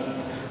another.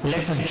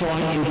 Let us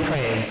join in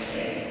prayers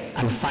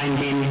and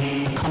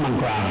finding a common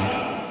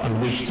ground on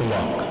which to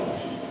walk.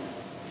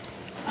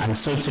 And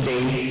so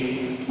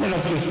today, let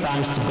us give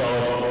thanks to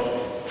God,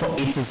 for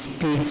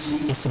it's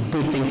a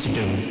good thing to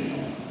do.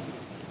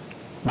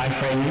 My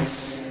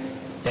friends,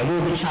 there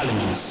will be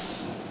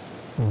challenges,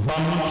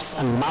 bumps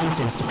and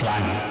mountains to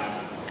climb.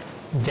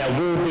 There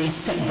will be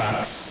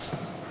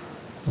setbacks,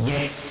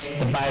 yet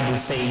the Bible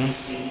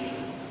says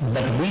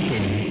that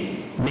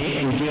weeping may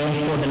endure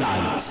for the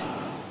night,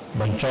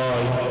 but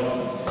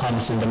joy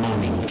comes in the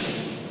morning.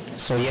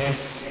 So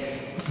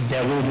yes,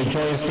 there will be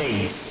joyous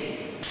days,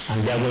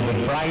 and there will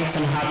be bright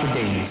and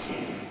happy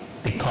days,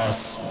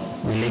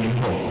 because we live in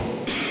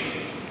hope.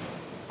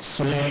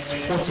 So let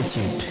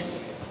fortitude,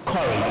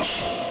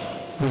 courage,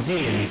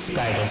 resilience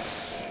guide us.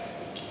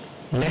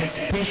 Let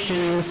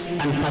patience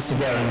and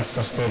perseverance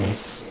sustain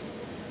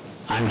us.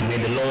 And may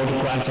the Lord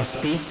grant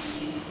us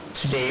peace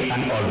today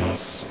and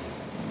always.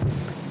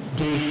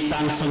 Give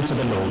thanks unto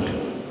the Lord,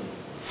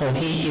 for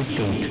he is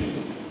good,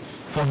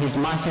 for his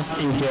mercies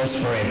endures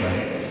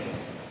forever.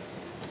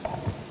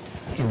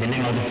 In the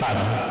name of the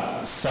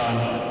Father, Son,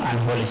 and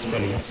Holy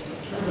Spirit.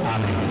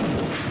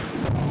 Amen.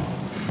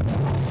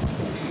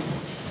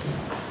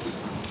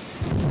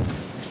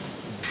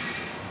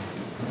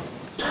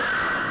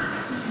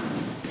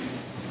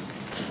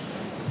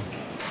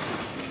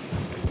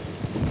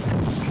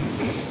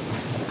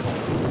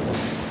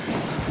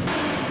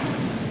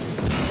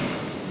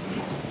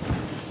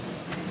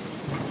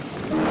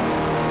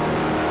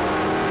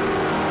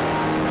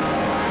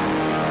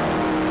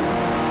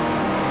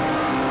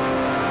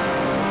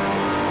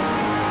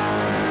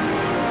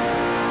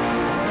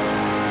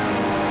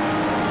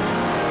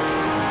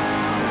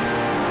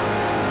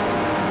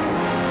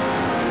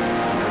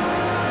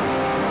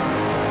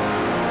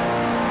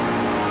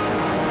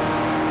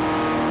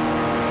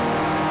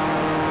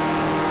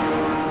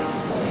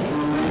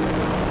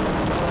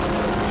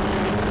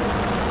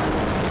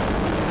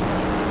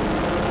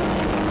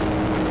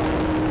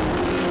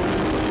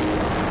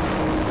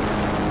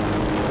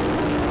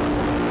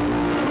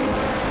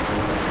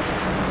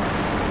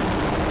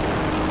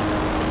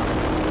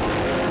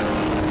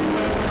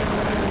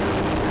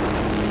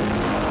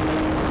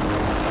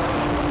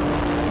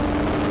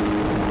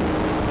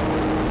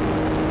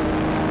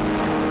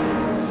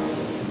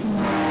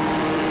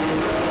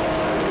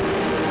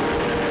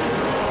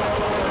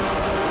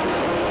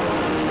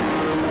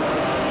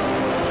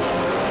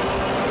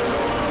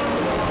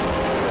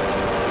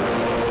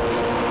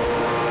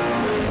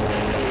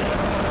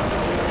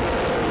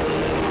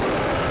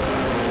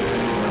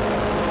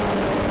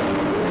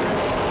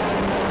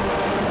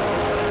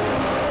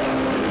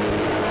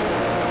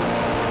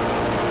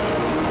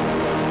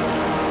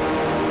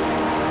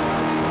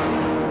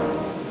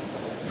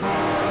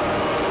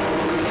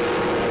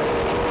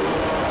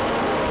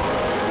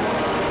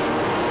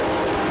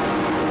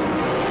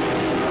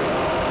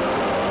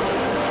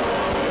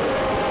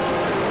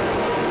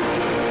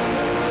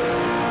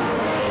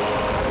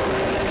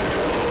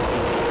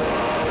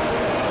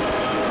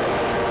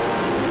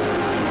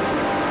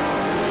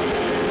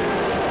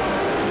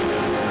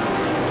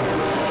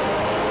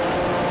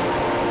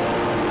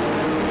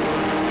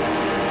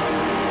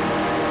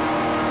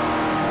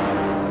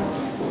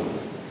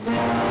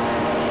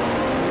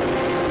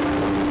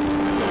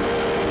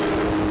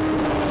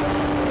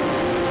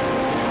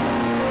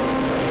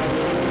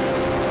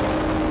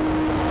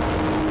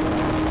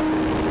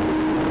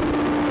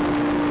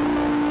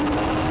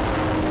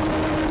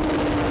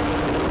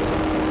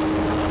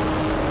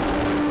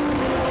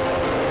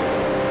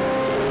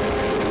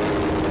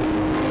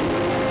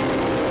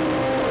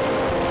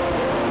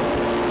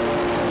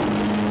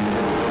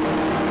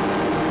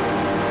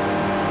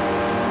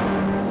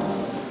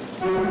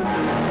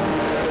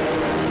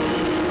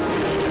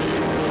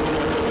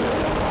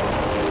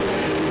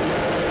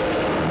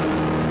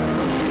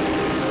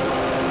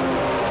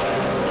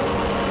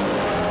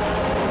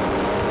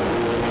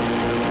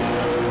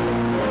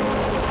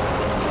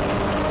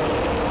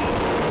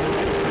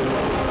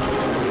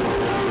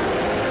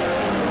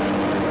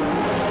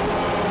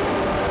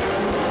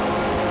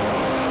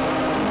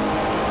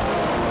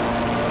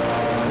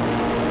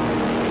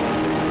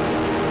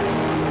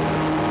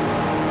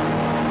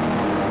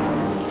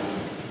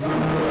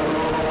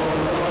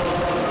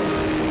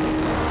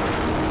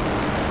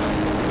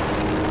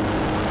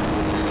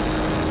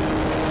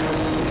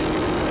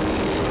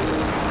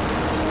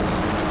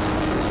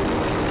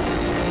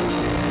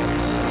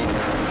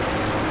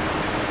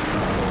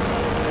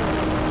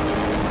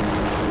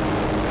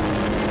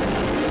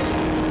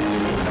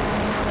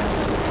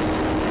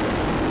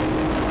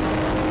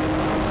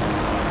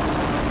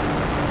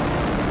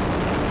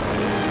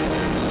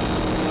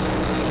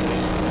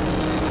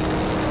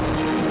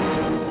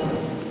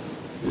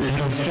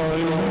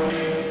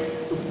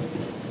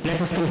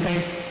 Let us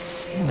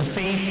confess the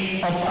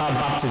faith of our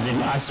baptism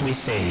as we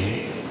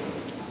say,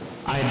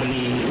 I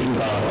believe in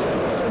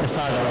God, the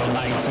Father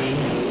Almighty,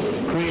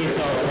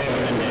 creator of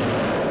heaven and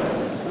earth,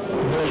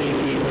 Holy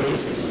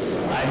Eucharist.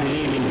 I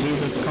believe in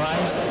Jesus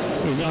Christ,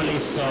 his only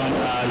Son,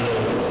 our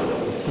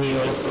Lord. He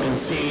was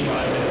conceived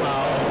by the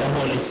power of the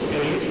Holy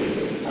Spirit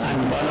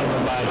and born of the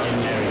Virgin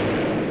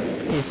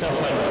Mary. He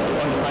suffered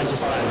on the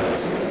Pontius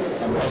Pilate,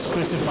 was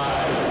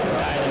crucified,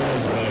 died and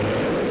was buried.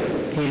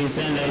 He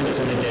descended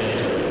into the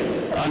dead.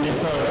 On the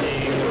third day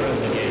he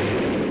rose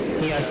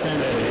again. He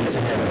ascended into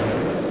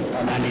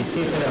heaven, and is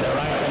seated at the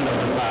right hand of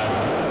the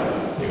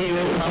Father. He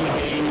will come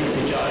again to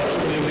judge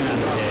the living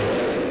and the dead.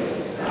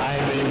 I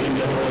believe in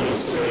the Holy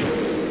Spirit,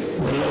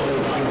 the Lord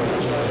of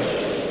Church,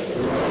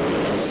 the Holy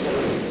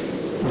Spirit,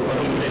 the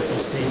forgiveness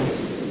of sins,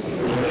 the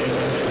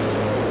resurrection of the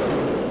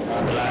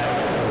world, the life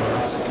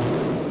everlasting.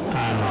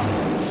 Amen.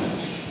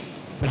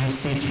 Please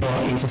sit for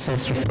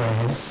intercessory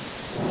prayers.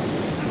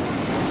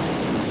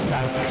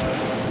 Ask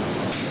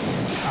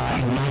our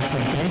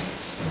invited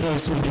guests,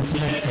 those who have been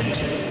selected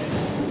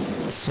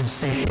to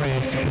say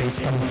prayers, to please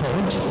come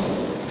forward.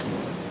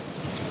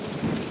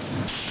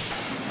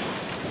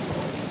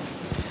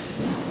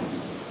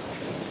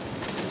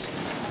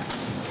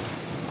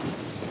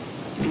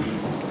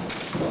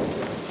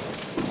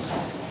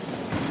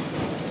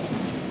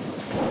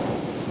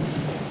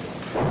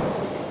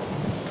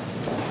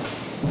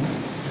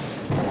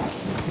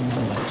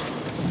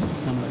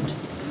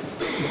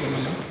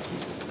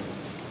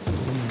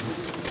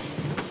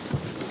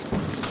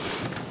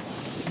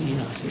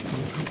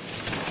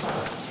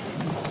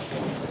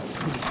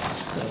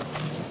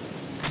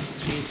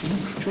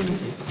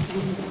 Trinity.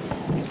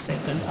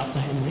 Second after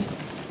Henry.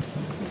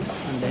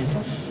 And then,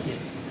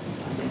 yes.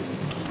 And then,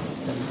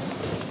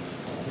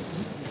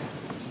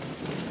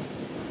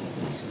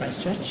 Christ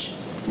Church.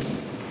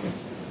 Yes.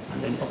 And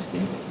then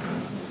Austin.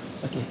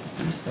 Okay.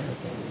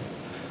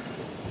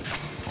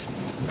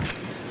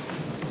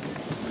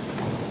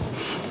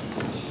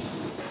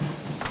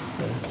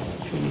 So,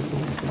 Trinity,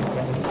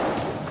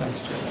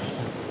 Christ Church.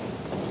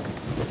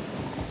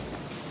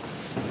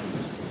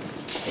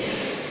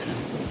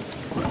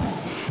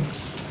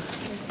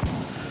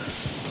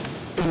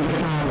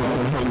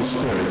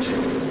 Spirit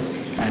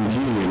and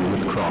union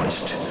with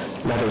Christ,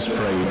 let us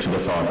pray to the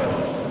Father.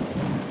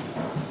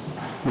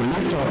 We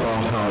lift up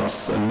our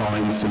hearts and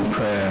minds in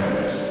prayer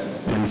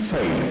in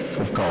faith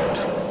of God,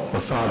 the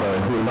Father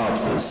who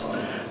loves us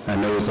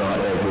and knows our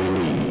every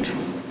need.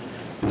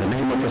 In the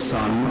name of the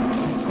Son,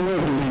 who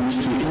lives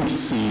to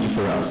intercede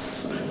for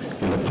us,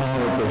 in the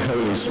power of the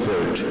Holy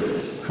Spirit,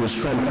 who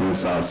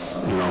strengthens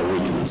us in our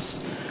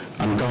weakness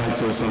and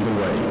guides us on the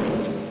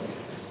way.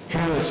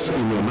 Hear us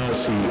in your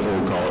mercy,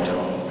 O God,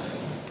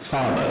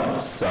 Father,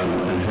 Son,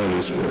 and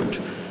Holy Spirit,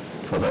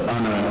 for the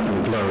honor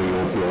and glory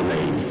of your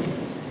name.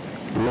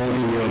 Lord,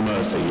 in your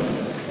mercy,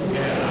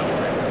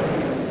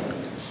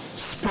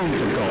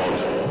 Spirit of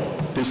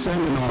God,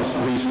 descend on us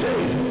this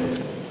day.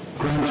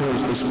 Grant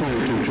us the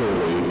spirit of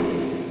joy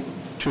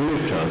to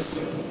lift us,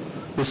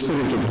 the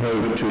spirit of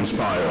hope to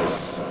inspire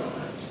us,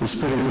 the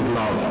spirit of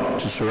love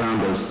to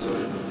surround us,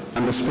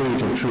 and the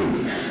spirit of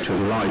truth to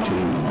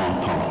enlighten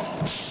our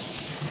path.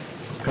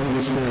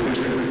 Holy Spirit,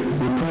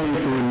 we pray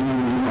for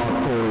renewing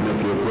outpouring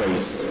of your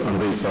grace on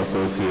this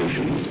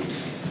association,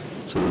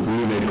 so that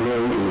we may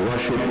grow in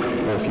worship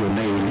of your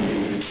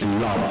name, in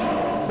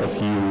love of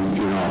you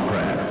in our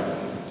prayer,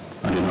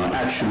 and in our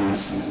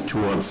actions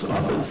towards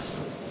others.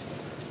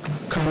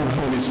 Come,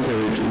 Holy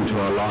Spirit, into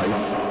our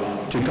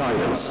life to guide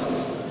us,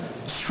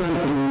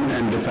 strengthen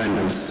and defend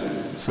us,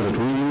 so that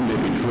we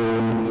may be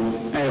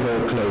drawn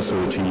ever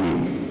closer to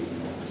you.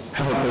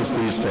 Help us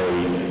this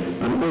day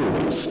and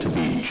always to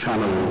be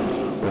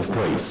channel of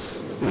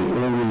grace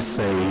in all we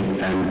say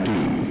and do,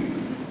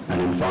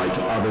 and invite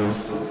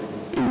others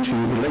into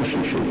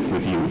relationship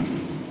with you.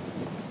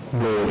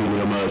 Lord, in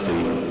your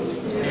mercy,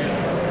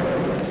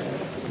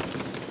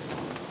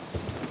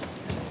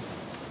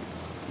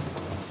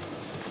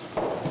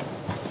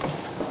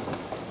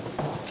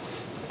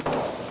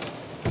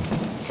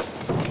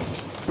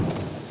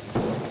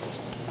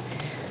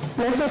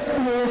 let us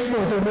pray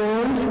for the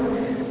world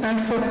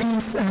and for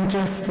peace and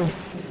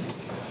justice.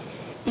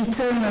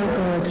 Eternal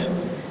God,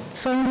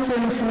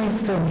 fountain of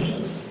wisdom,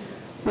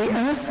 we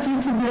ask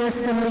you to bless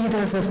the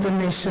leaders of the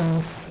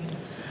nations.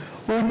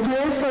 We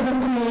pray for the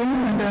Queen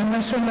and our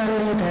national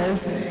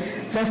leaders,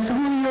 that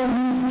through your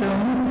wisdom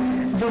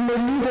they may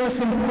lead us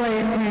in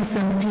quietness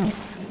and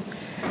peace,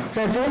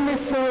 that they may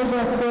solve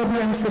our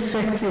problems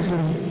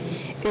effectively,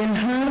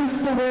 enhance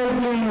the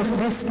well-being of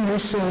this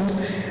nation,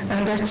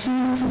 and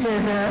achieve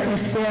together a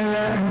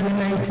fairer and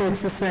united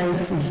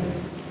society.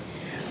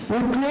 We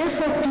pray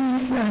for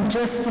peace and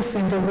justice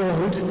in the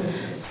world,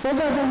 so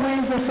that the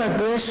ways of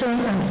aggression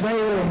and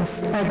violence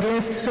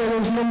against fellow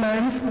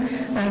humans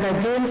and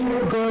against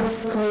God's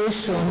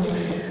creation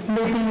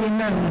may be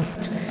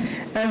renounced,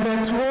 and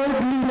that world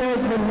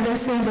leaders will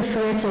lessen the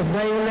threat of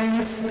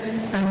violence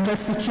and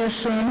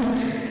persecution,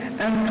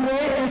 and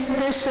pray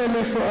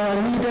especially for our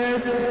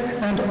leaders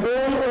and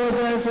all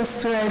others who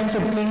strive to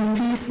bring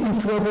peace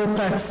in troubled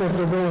parts of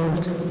the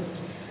world.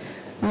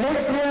 Let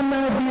there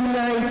now be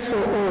light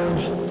for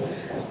all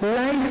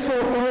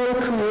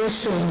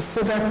creation,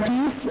 so that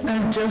peace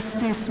and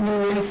justice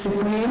will reign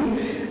supreme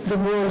the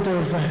world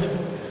over.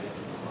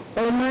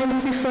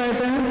 Almighty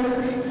Father,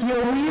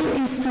 your will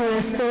is to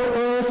restore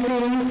all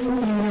things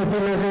in your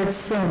beloved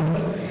Son,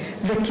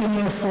 the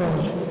King of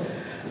all.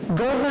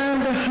 Govern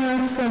the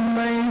hearts and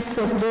minds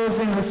of those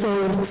in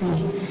authority,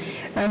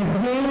 and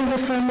bring the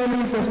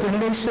families of the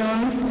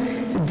nations,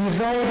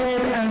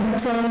 divided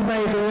and torn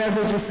by the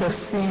ravages of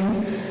sin,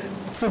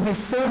 to be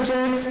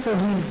subject to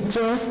his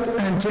just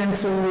and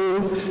gentle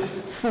rule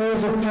through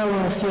the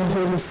power of your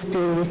Holy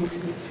Spirit.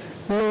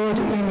 Lord,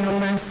 in your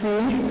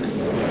mercy,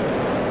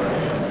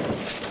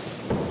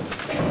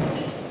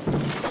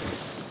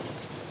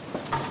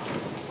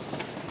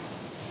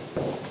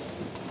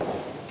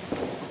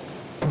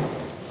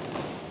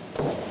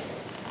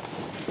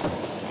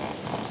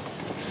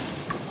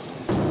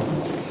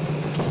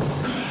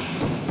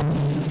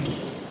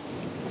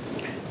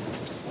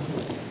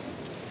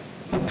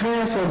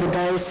 prayer for the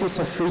Diocese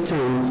of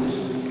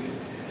Freetown.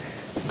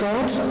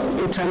 God,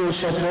 eternal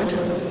shepherd,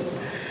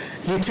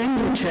 you tend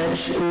your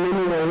church in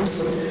many ways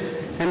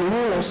and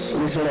rule us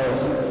with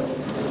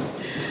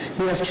love.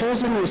 You have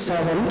chosen your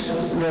servant,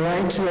 the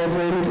Right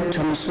Reverend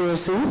Thomas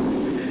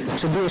Wilson,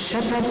 to be a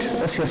shepherd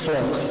of your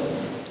flock.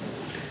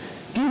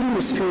 Give him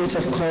a spirit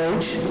of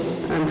courage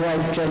and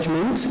right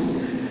judgment,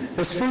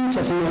 a spirit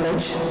of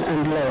knowledge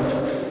and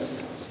love.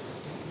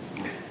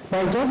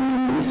 By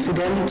governing with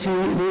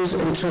fidelity those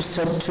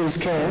entrusted to his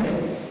care,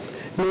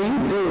 may you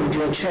build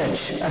your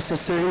church as a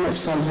sign of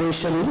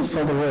salvation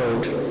for the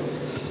world.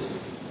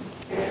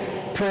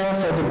 Prayer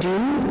for the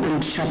Dean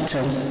and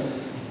Chapter.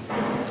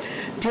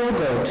 Dear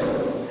God,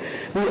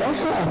 we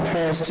offer our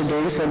prayers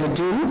today for the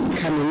Dean,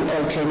 Canon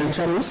Elkanah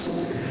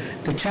Thomas,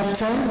 the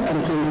Chapter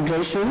and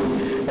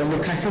Congregation of the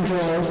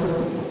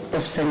Cathedral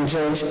of St.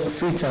 George,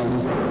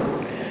 Freetown.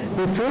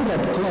 We pray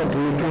that God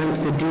will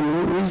grant the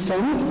Dean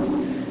wisdom,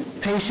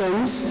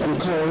 patience and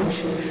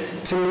courage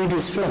to lead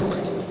his flock.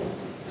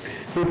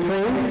 We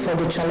pray for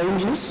the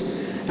challenges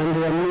and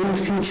the unknown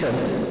future.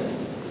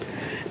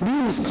 Be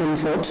his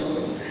comfort,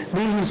 be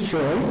his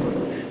joy,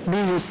 be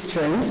his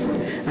strength,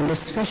 and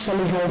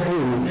especially help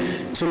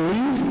him to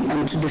live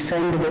and to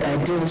defend the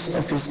ideals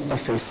of his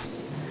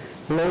office.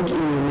 Lord, in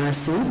your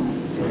mercy,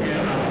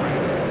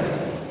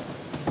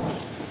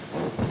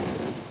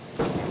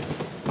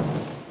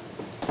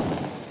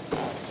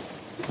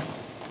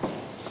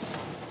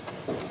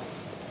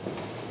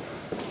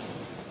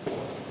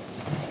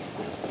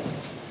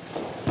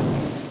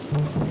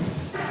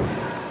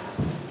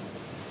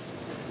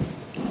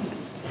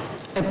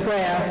 a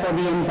prayer for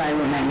the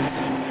environment.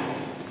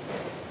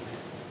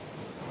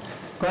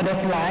 God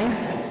of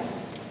life,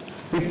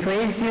 we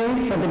praise you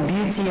for the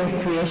beauty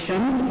of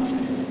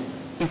creation,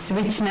 its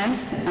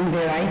richness and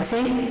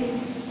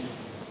variety.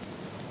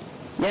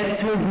 Yet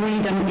through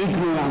greed and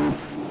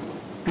ignorance,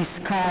 we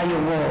scar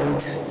your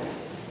world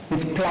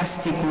with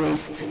plastic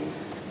waste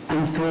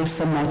and throw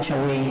so much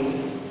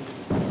away.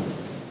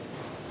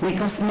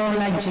 Make us more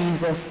like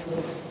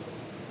Jesus,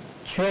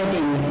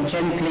 treading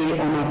gently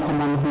on our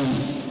common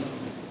home,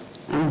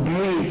 and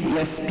breathe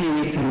your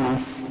spirit on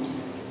us,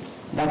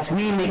 that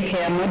we may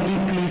care more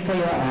deeply for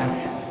your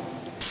earth.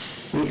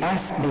 We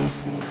ask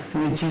this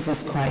through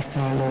Jesus Christ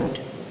our Lord.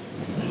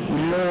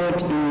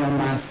 Lord, in your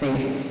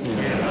mercy.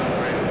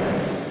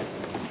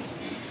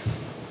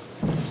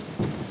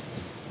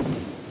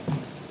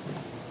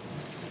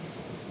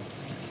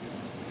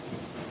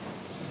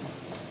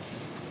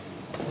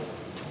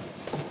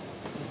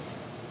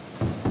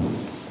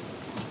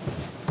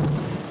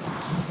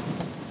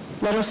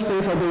 let us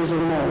pray for those who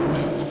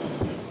mourn.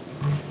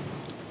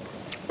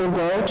 O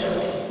God,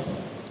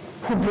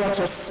 who brought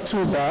us to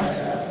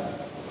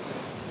birth,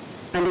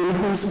 and in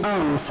whose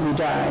arms we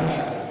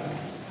die,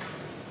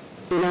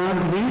 in our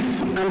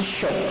grief and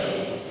shock,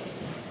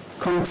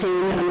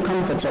 contain and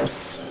comfort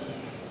us.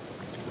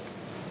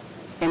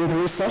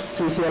 Embrace us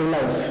with your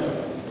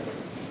love.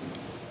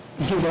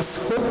 Give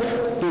us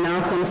hope in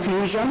our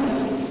confusion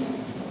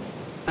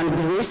and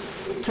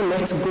grace to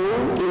let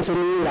go into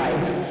new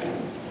life.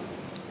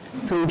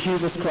 Through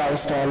Jesus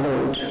Christ our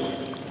Lord.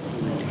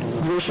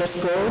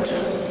 Gracious God,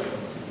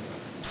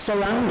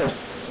 surround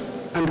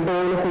us and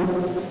all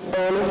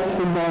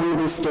who mourn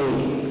this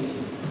day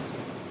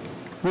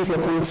with your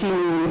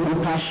continuing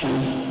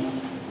compassion.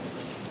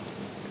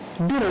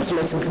 Do not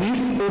let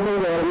grief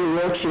overwhelm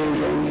your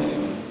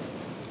children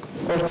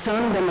or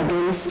turn them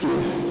against you.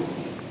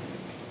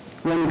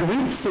 When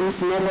grief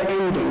seems never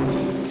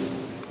ending,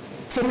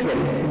 take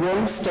them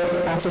one step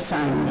at a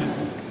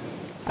time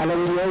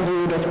along your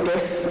road of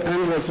death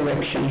and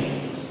resurrection.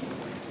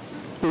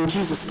 In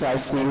Jesus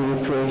Christ's name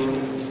we pray.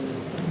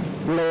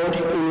 Lord,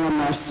 in your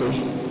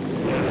mercy.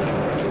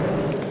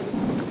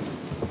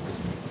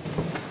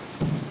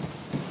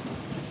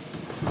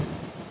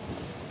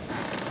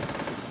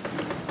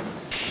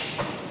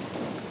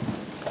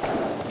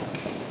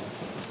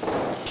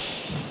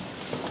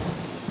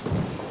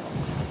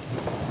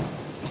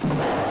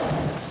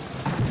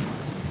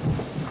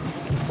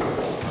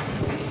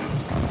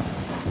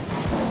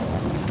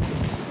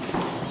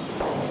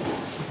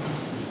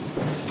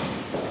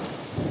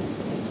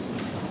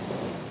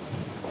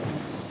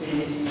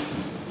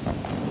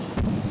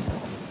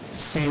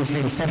 since the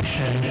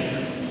inception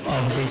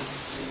of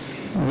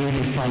this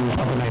newly formed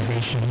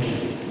organization,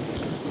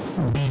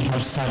 we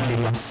have sadly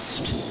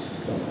lost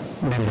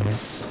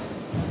members.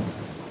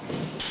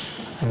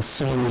 And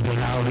so we will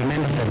now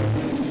remember them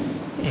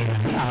in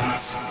an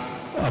act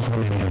of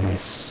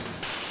remembrance.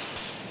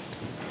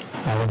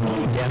 I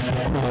will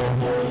therefore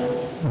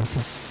call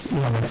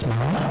Mrs. Roberts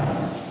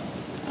Mara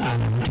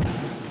and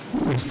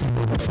Mr.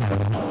 Bobo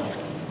Farrell,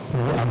 who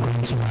are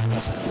going to write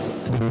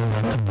the new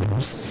welcome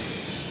news.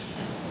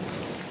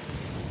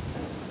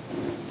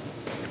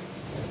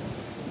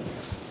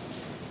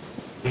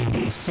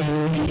 We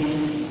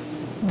sing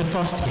the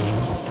first hymn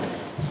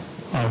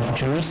of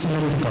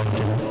Jerusalem the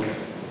Golden,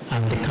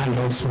 and the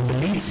candles will be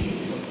lit,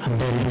 and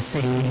then we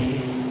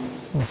sing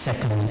the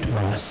second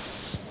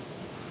verse.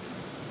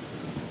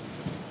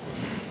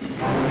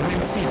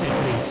 Remain seated,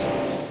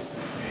 please.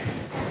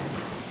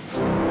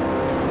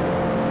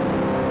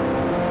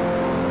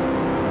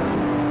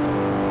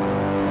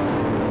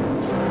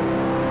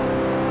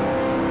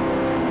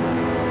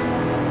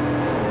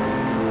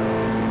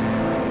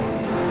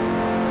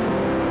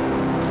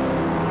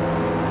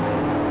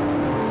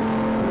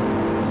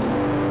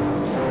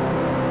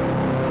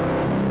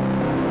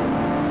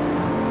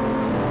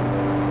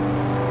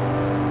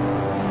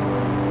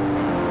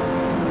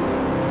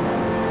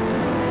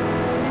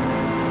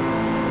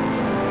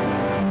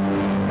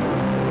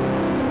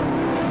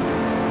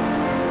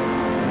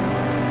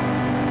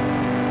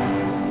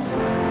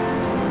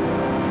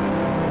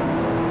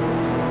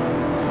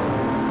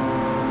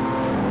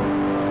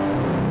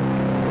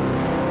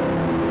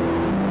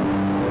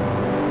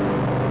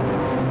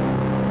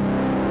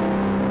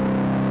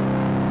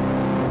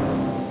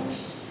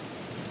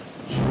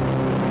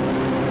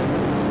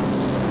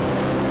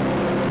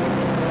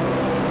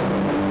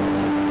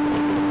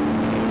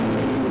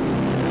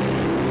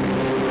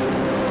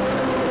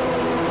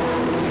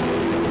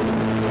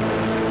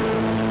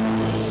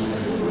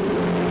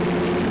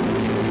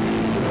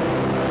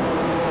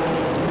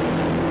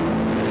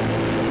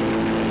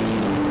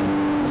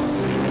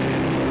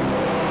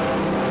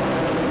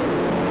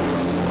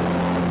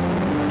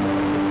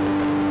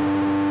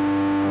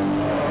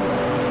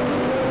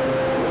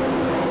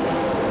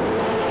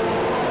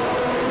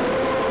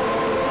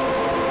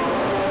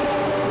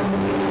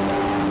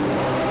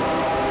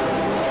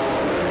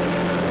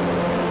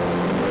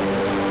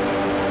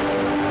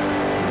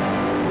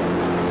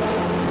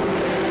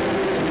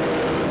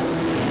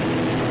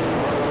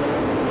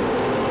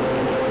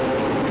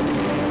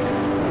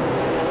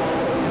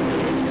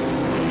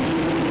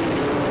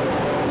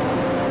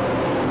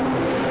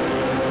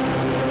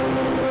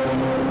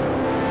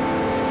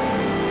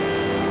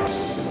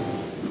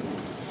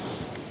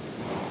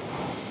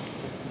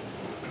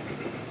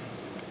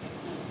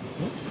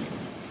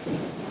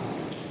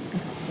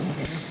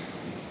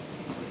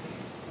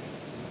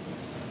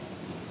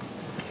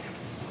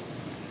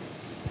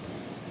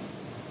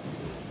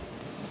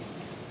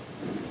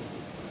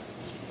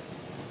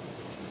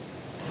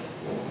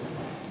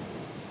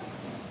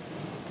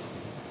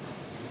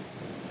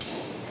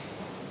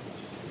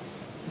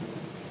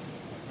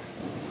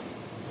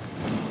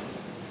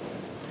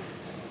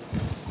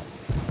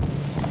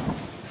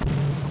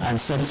 And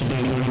so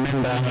today we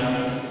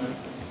remember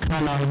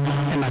Colonel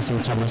Emerson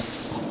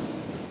Thomas,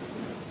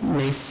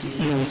 Miss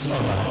Louise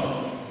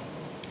Oba,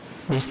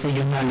 Mr.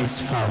 Johannes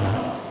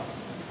Fowler,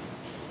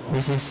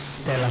 Mrs.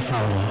 Stella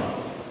Fowler,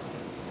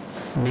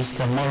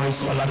 Mr.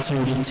 Morris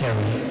Olatunji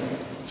Terry,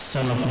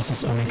 son of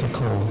Mrs. Omeka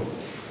Cole,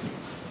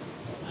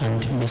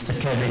 and Mr.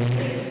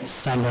 Kevin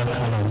Samuel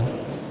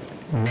Callum,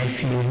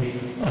 nephew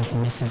of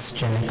Mrs.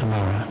 Jenny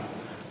Kamara.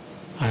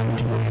 And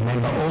we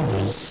remember all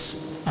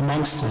those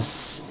amongst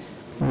us,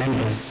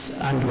 members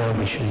and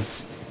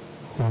well-wishers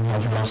who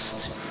have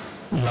lost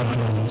loved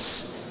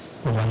ones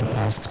over the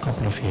past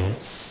couple of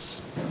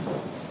years.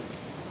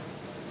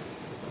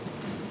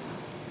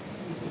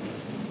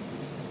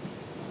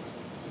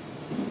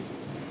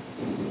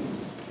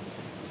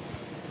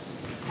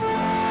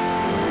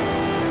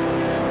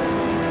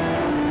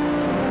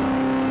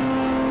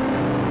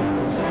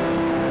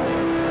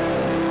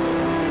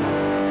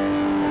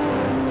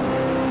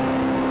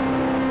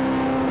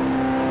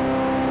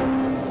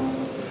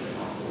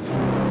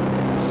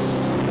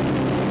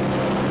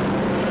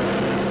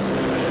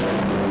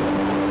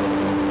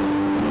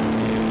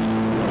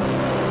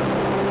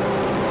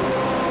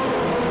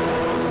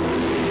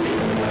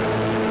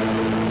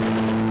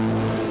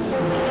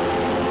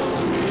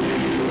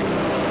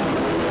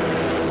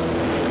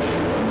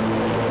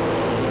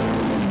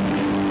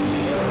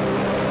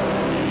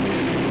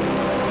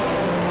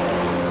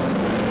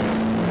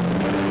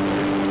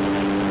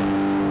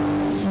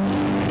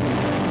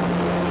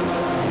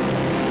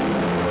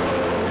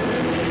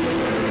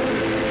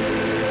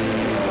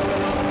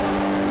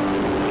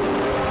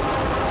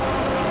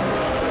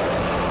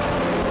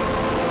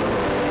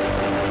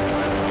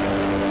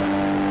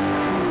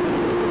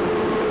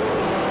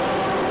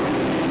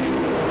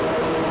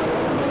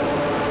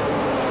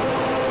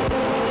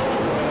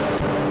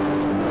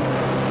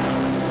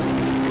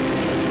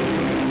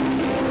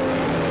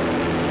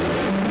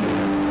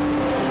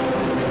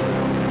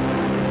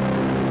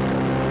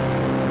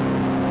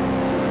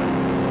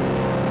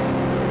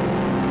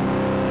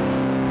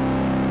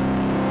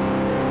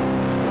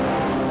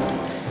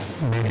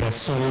 their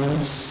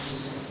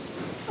souls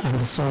and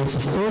the souls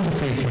of all the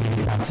faithfully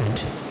departed,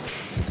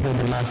 through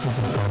the mercies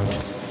of God,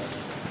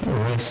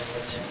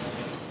 rest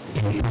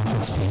in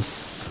perfect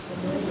peace.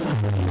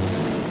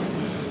 Amen.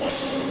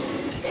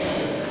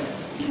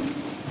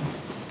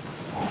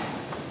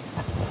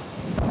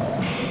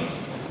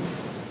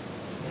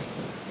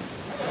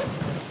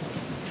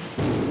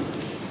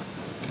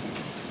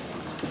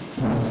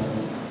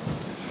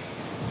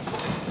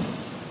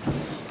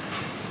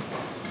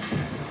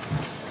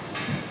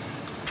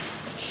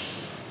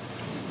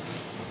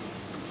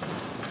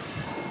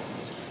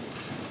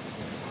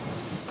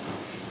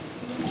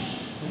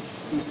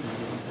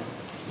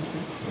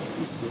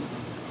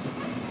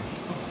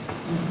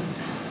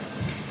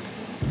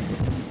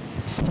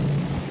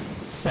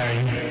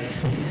 Sorry.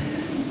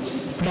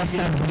 Please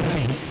stand with me,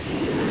 please.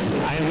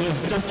 I was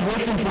just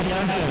waiting for the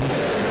anthem.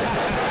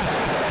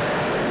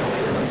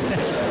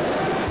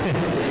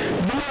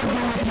 Lord,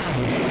 go with you.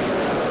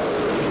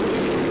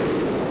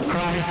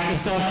 Christ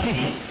is our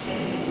peace.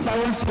 By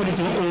one Spirit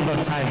we all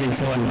baptized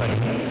into one body.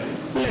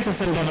 Let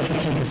us endeavor to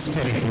keep the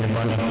Spirit in the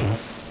bond of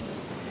peace.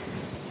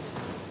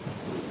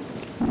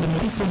 The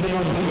peace of the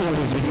Lord be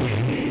always with you.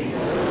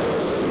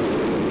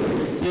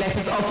 Let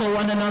us offer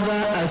one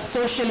another a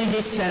socially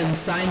distant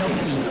sign of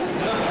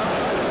peace.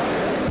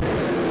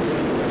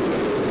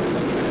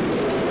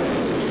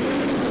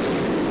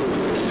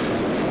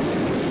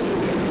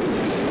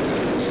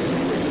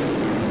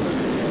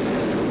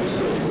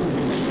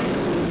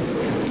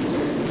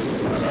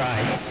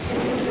 Right.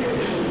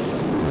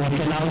 We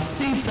can now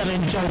sit and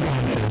enjoy the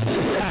anthem.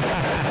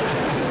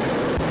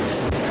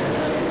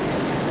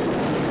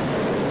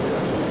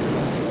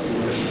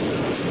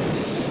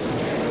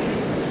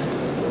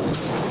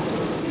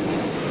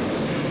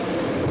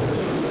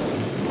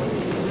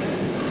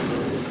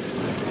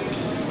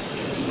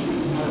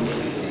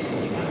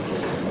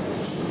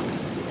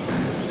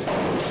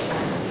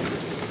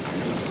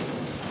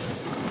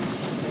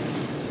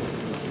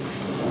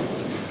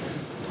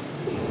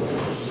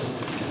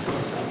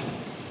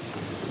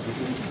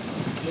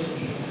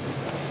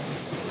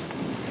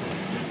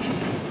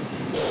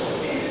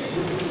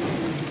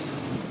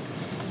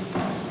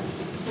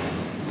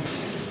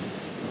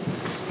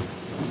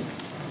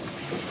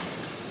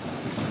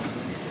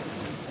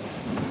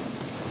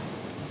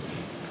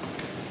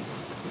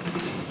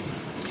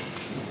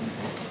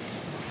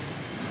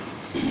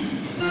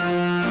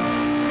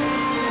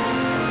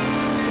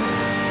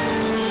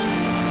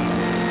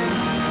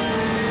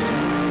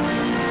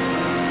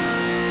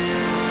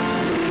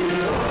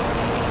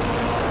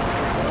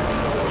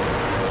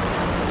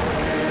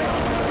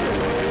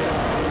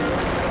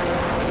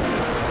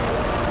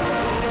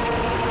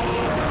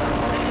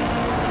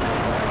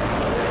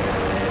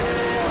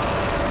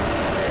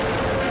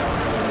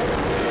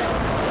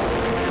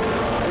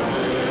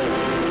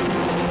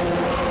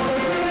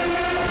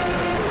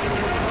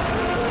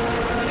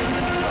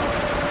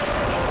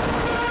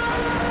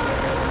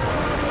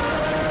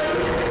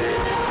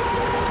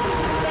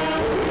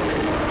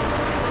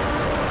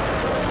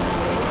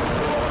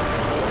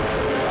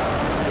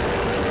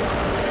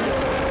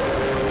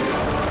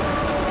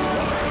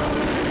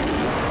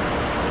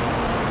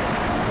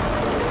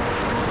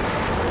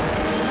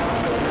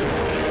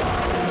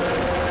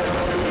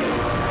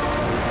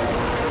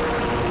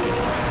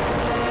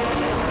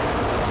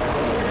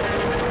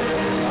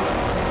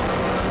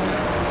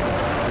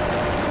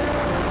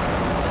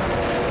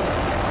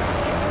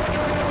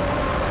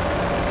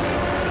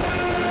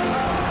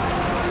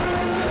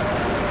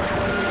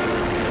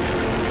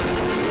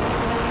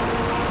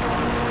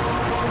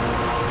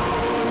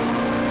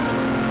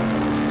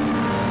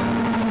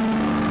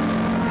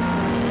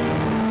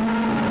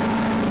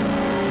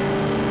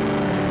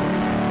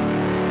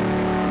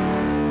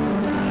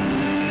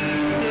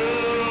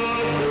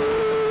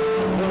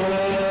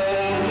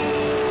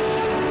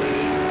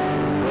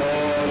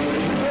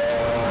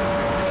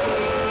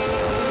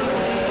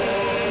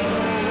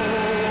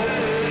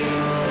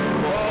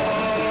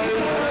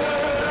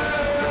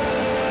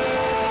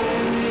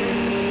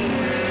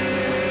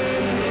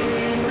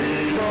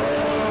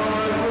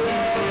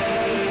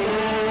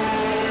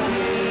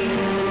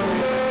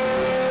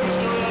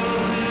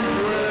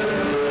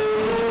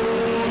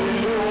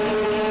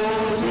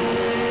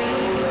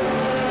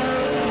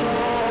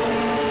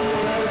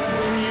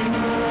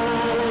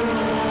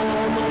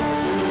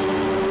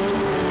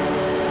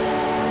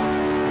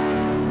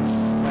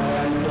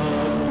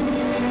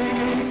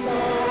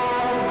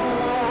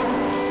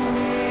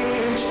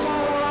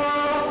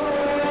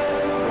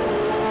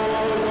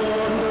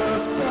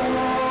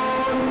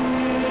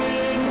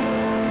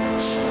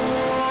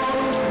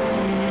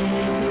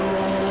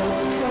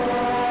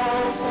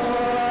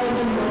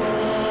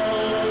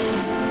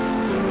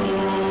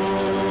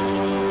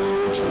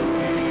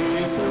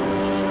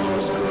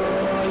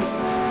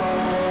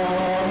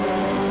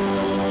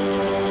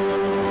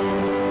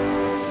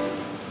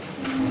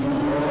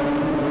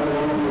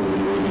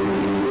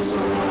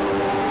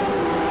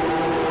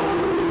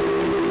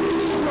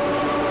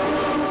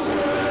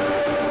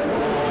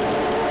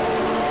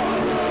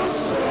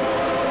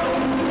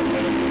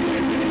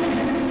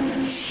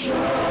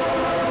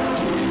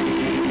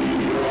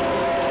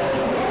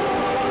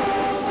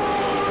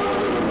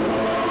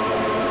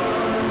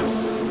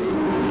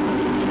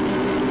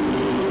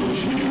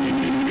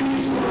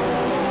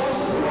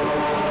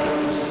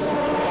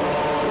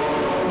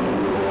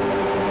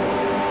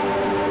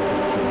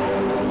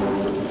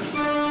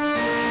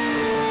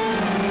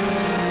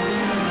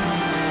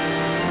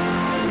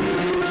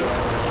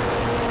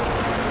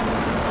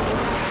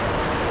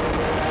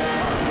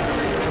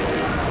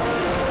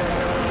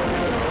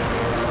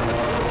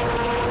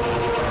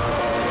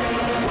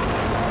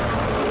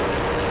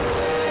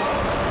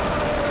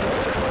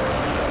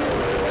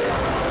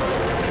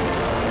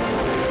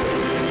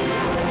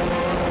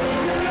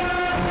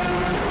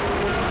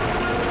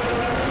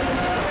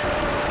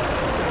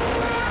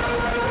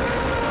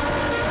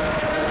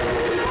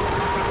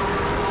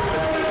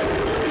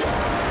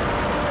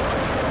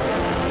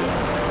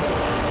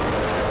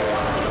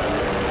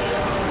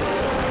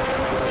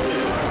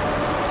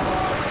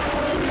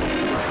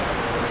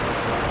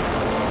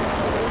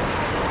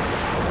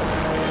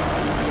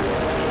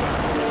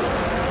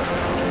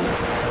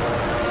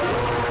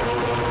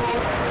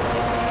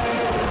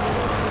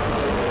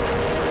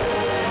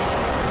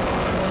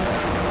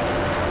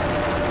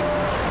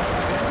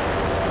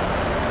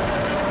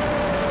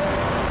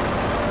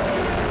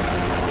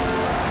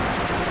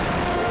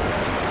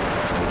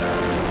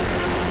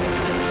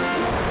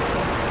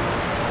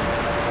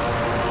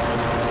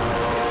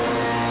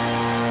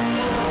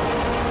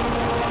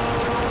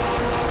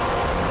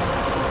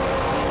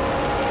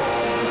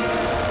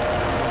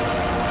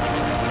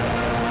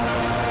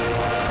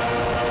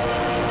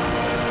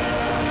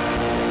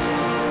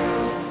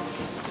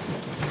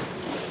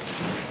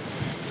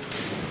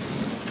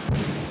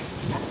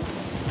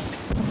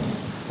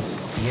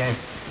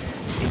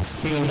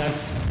 feel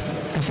that's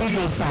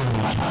cathedral sound.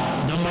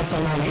 No matter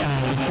where we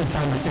are, we still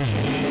sound the same.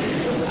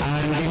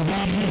 And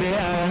indeed, they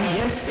are,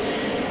 yes,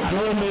 an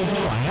all-male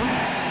choir.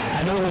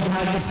 I know we've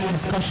had this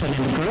discussion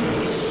in the group.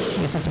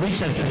 Mrs.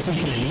 Richards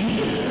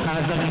particularly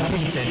has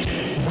advocated,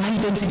 why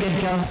don't you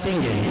get girls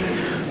singing?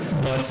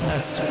 But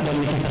that's what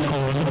we get a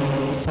call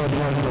third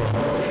world war.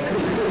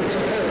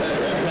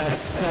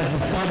 That's the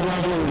third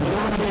world war. We don't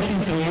want to get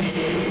into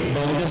it,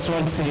 but we just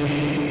want to,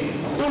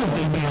 all of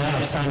them here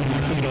have sung in the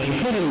cathedral,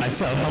 including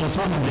myself. I was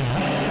one of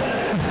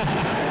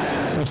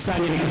them. We've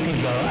sung in the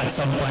cathedral at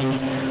some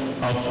point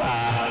of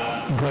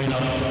growing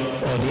up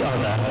or the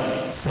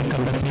other. So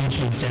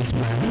congratulations,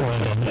 gentlemen, well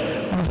done.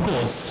 And of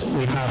course,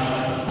 we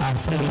have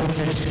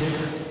celebrated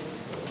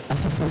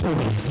assistant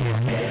organist here,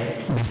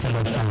 Mr.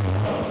 Lord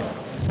Farrell.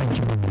 Thank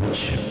you very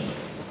much.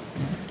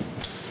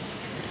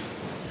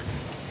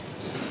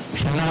 We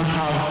shall now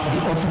have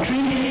the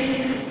offertory.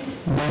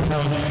 But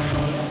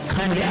have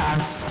kindly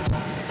asked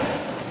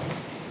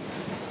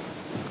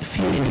a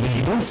few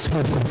individuals who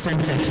have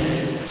consented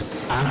to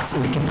act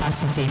in the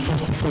capacity,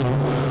 first of all,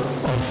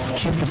 of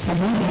Chief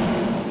Receiver.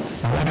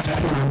 So I'd like to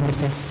call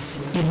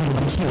Mrs. Evelyn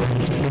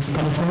McEwen to please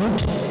come forward.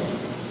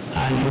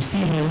 And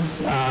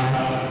receivers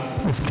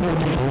are Ms.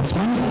 Claudia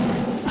Boltzmann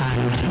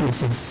and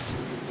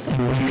Mrs.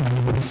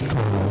 Enrica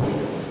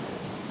Briscoe.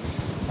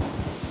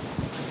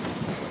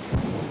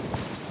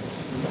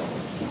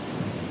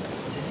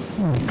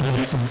 The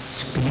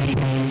collectors, could you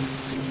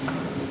please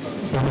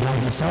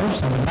organize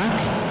yourselves on the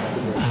back,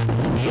 and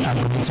we are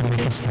going to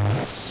make a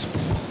start.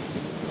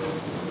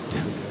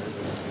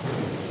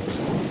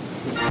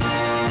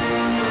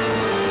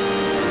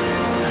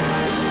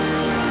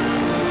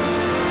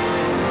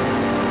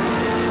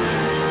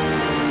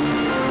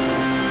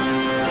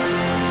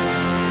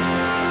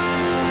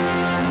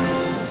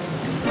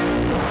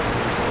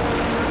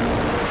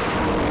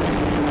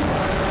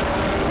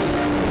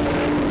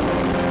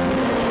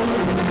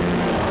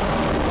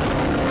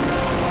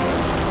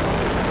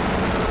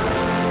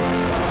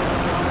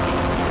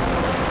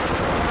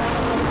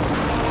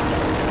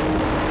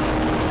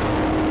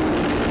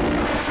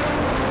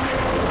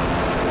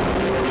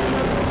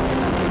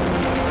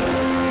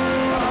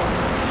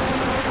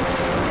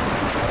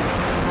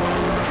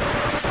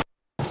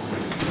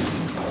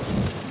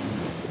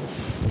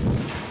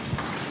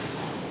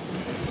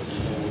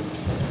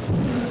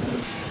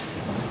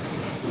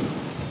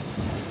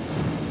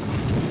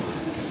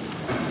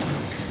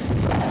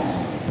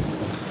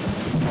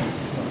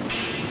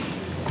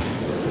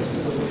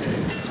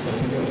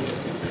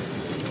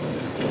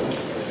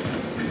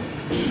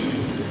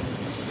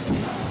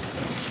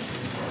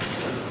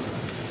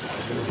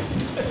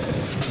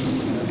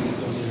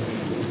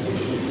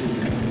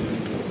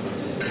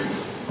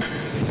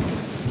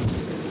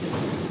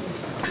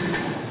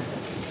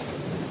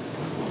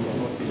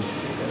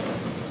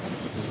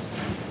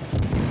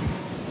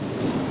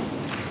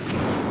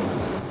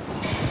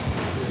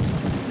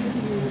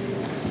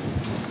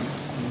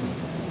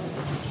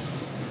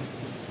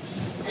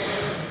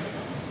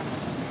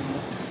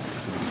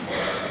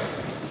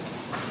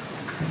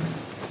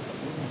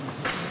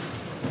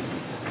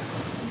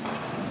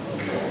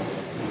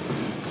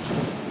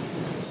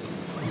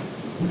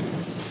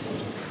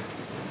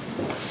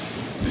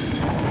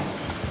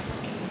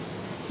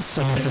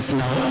 So let us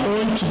now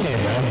all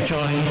together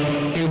join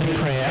in the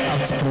prayer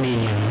after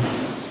communion.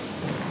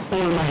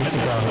 Almighty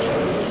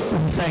God,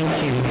 we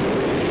thank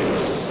you.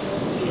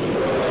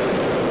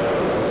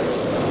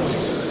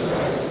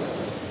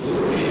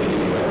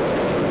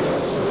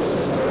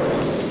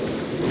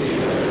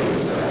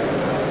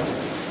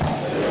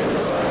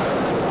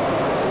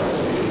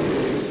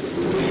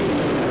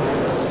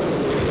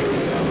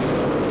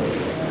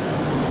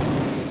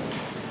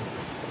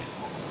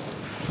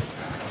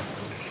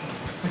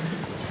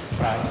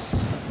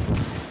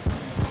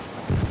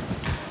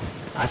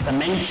 As I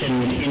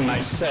mentioned in my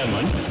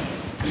sermon,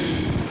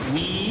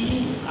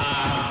 we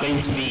are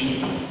going to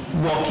be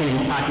working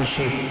in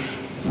partnership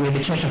with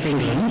the Church of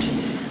England,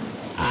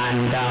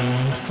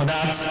 and for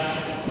that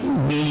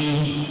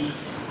we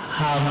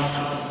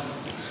have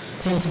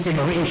tentative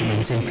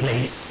arrangements in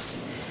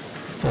place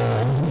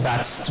for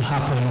that to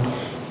happen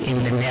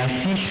in the near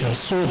future,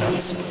 so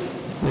that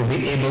we'll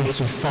be able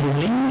to form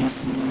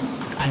links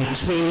and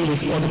twin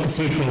with other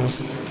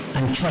cathedrals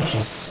and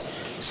churches,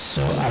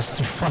 so as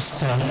to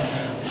foster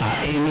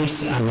our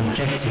aims and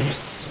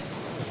objectives.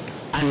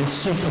 And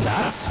so for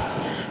that,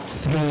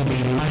 through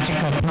the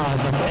magical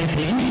powers of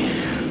Evelyn,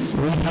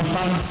 we have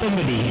found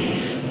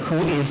somebody who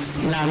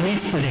is in our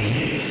midst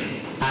today,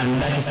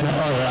 and that is no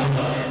other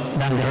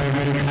than the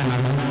Reverend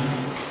Canon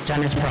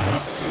Janice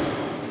Price.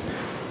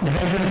 The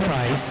Reverend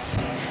Price,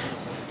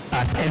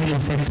 as Evelyn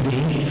said to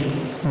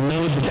me,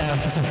 know the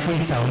Diocese of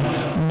Freetown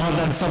more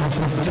than some of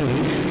us do,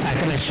 I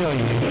can assure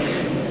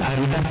you.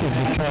 And that is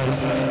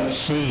because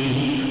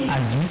she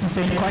has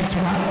visited quite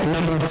a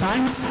number of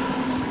times,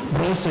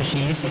 but also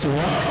she used to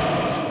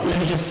work let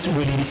me just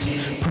read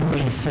it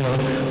properly so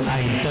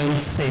I don't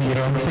say the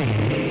wrong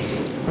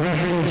thing.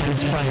 Reverend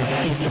James Price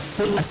is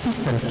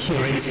assistant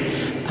curate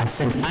at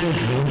St.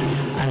 Andrew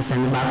and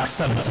St. Mark's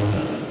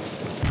Surbiton.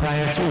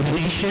 Prior to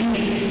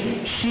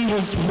ordination, she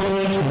was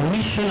world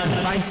mission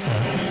advisor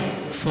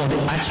for the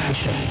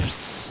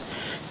Archbishop's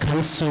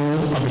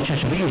Council of the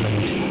Church of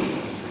England.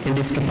 In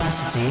this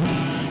capacity,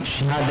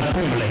 she had the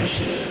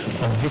privilege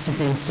of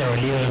visiting Sierra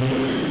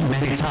Leone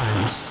many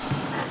times,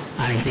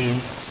 and it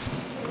is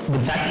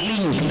with that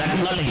link, that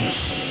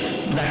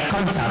knowledge, that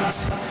contact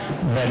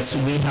that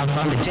we have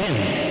found a gem.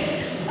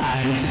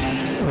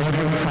 And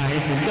Reverend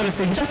Price is going to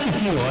say just a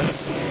few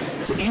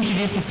words to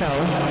introduce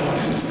himself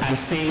and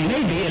say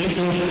maybe a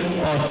little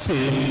or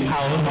two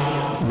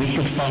how we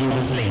could form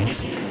those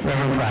links.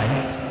 Reverend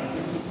Price.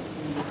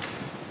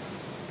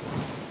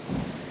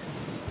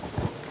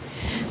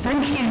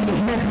 Thank you,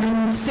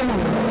 Reverend Cyril.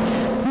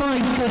 My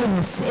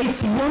goodness,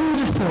 it's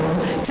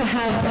wonderful to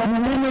have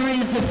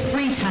memories of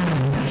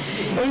Freetown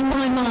in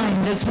my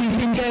mind as we've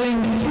been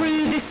going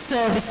through this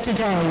service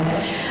today,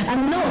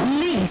 and not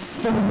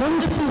least the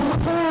wonderful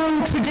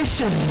choral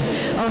tradition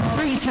of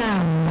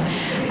Freetown.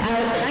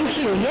 Thank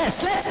you.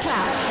 Yes, let's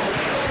clap.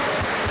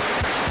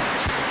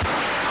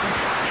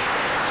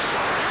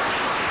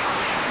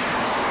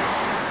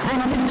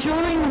 And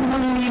during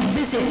my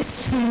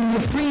visits to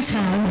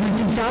Freetown,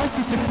 the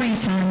Diocese of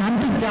Freetown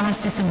and the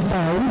Diocese of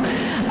Bow,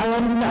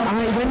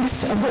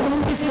 I've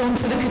always gone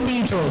to the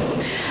Cathedral.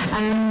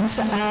 And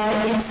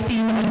it's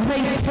been a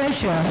great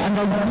pleasure and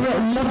a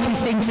lovely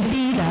thing to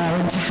be there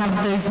and to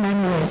have those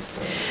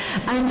memories.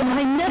 And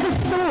I never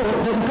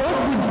thought that God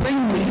would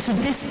bring me to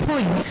this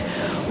point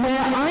where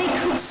I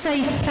could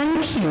say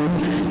thank you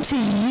to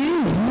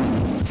you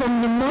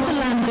from the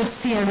motherland of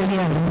Sierra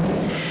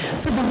Leone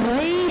for the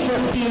way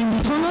that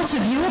being part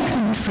of your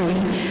country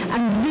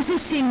and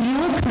visiting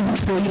your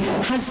country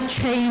has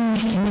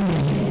changed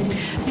me,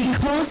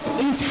 because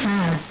it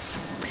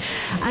has.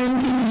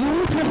 And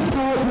you have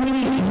brought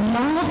me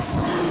love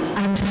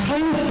and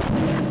hope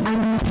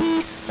and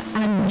peace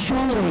and joy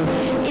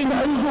in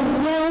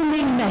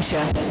overwhelming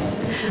measure.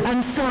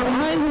 And so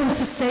I want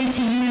to say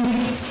to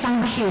you,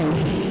 thank you.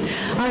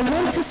 I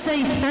want to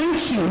say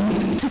thank you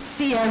to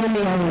Sierra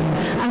Leone,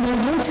 and I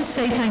want to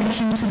say thank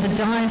you to the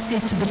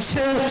diocese, to the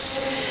church,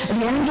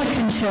 the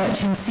Anglican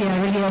Church in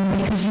Sierra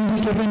Leone, because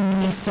you've given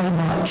me so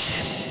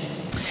much.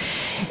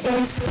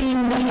 It's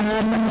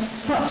been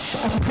such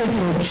a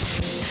privilege.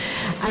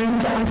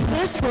 And I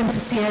first went to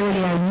Sierra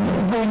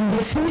Leone when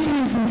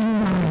 2009,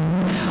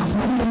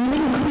 when the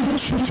link with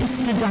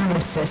Chichester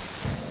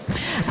Diocese.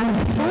 And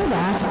before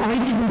that, I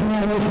didn't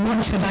know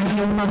much about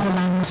your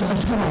motherland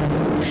at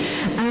all.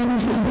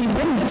 And we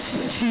went to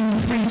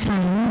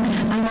Freetown,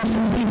 and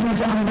we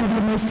had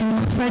the most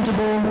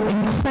incredible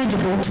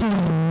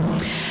time.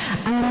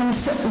 And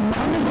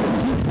one of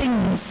the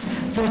things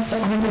that I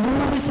have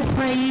always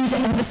prayed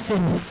ever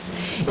since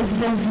is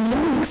those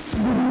links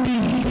would be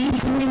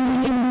deepening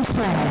in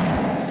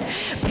prayer.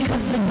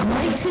 Because the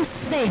greatest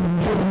thing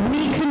that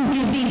we can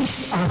give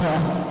each other,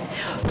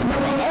 from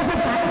whatever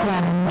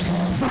background,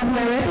 from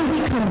wherever we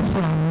come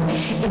from,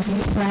 is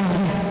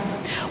prayer.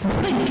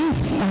 What a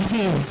gift that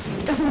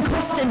is. It doesn't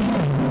cost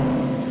anything.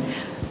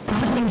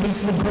 But it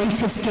is the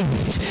greatest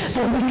gift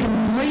that we can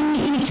bring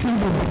each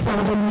other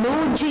before the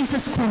Lord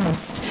Jesus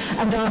Christ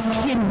and ask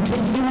Him to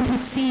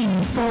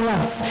intercede for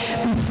us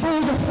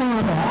before the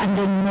Father and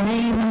in the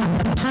name and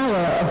the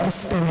power of the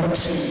Spirit.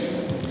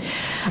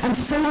 And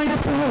so I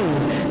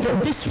pray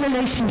that this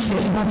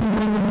relationship will be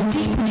one of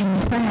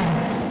deepening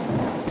prayer.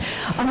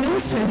 I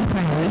also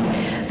pray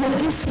that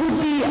this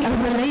will be a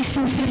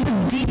relationship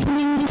of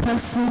deepening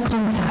personal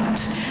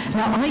contact.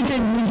 Now, I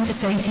don't need to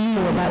say to you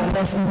about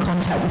personal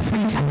contact with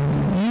Freetown.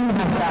 You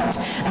have that,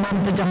 and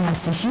with the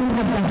diocese, you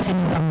have that in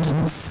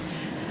abundance.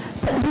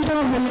 But let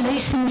our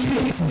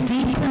relationships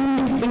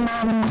deepen in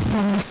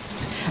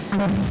Christ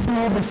and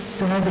for the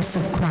service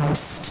of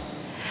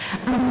Christ.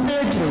 And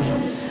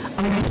thirdly,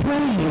 I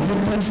pray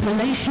that those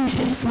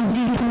relationships will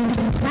deepen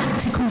into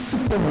practical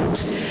support,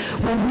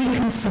 where we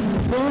can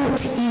support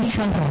each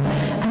other.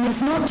 And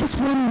it's not just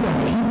one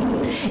way,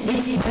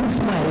 it's both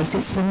ways.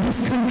 It's from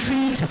this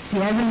country to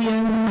Sierra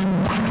Leone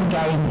and back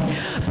again,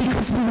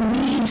 because we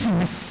need to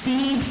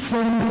receive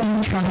from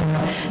each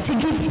other, to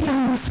give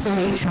thanks for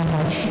each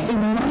other in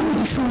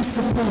mutual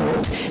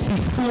support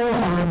before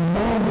our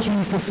Lord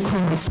Jesus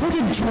Christ. What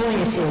a joy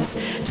it is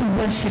to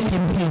worship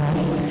Him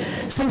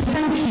here. So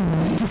thank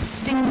you,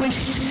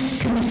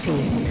 distinguished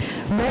committee,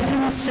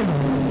 Reverend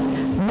Cyril,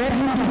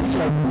 Reverend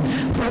Athlon,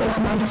 for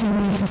inviting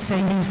me to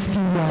say these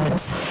few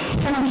words.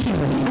 Thank you,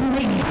 and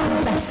may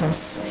God bless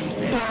us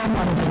in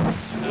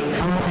abundance.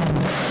 Amen.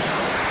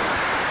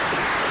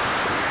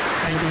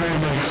 Thank you very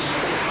much.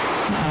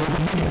 I was a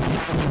bit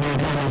disappointed with your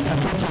comments. I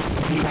thought you were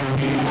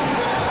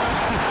speaking.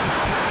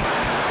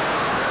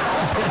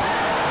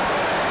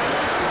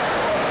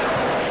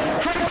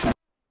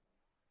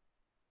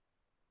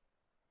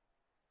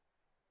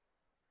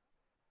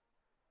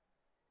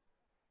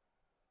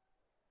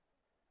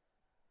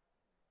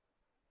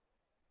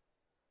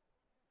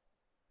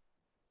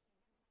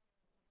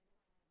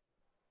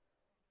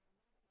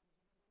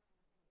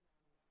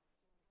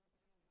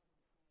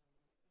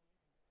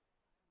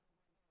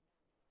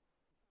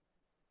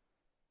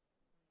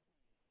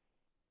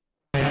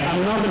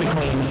 I'm going to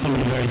call in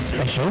somebody very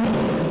special,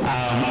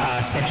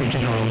 our Secretary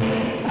General.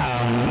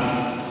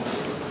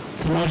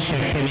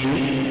 Timosha came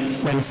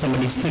in when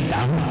somebody stood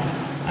down,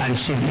 and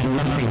she's been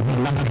nothing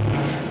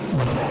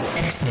but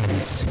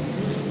excellent,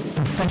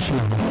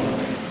 professional,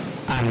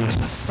 and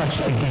such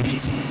a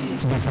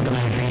gift to this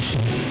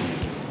organization.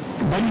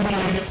 When we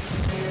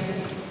left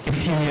a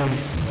few years,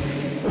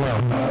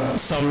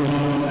 some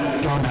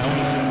gone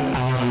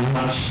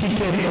out, she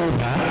came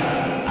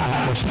over,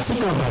 she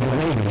took over the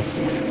reins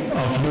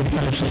of Youth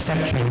Fellowship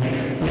Secretary,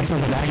 little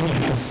did I know,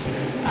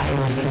 because I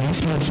was the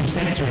Youth Fellowship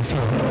Secretary as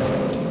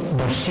well.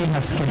 But she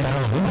has kept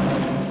her own,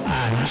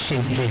 and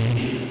she's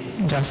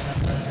been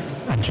just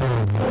a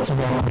joy to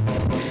work with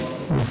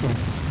Mrs.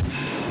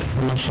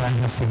 Samasha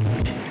Hassan,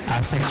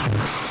 our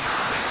secretary.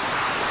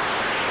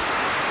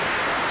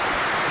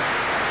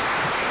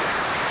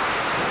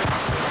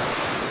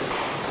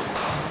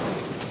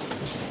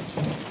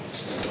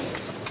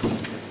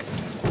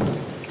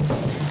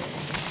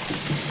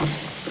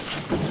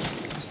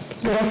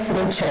 Good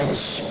afternoon,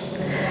 Church.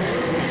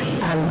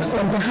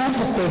 On behalf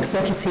of the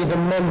executive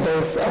and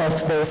members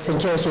of the St.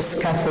 George's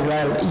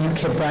Cathedral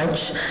UK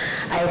branch,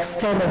 I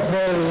extend a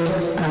very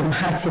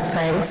hearty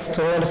thanks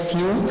to all of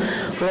you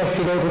who have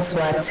been able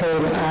to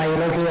attend our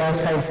inaugural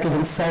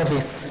Thanksgiving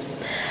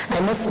service. I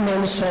must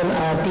mention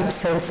our deep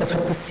sense of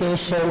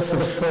appreciation to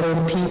the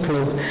following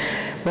people: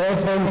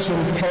 Reverend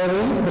Jim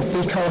Perry, the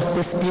vicar of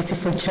this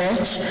beautiful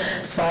church,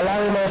 for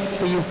allowing us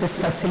to use this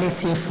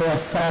facility for our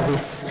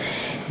service.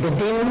 The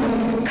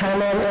Dean,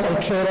 Canon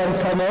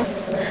Elkanan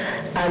Thomas,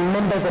 and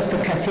members of the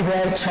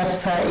Cathedral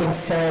chapter in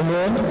Sierra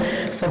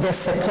Leone for their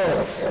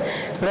support.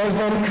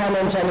 Reverend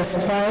Canon Janice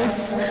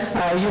Price,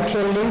 our UK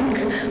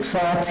link, for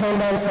our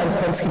attendance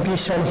and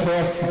contribution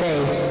here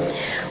today.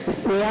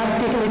 We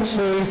have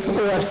dignitaries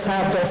who have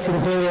served us in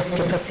various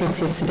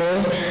capacities today,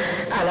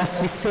 and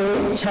as we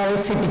say,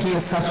 charity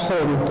begins at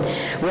home.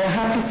 We're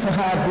happy to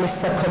have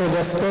Mr.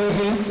 Cornelius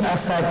Davis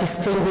as our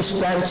distinguished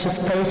Grand Chief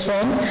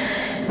Patron,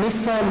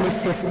 Mr. and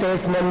Mrs.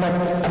 Desmond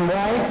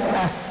Amwright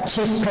as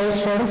Chief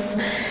Patrons,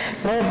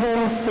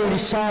 Reverend Cindy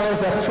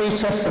Showers, our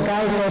preacher, for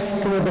guiding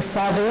us through the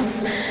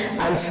service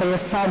and for your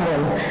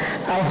sermon.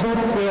 I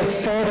hope we have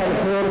fed and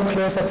grown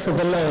closer to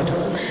the Lord.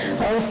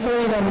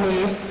 Also in our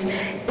midst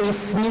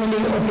is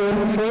newly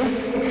ordained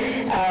priest,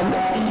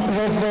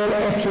 Reverend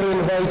Ethelyn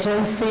Roy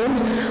Johnson,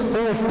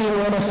 who has been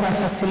one of our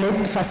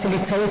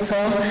facilitators,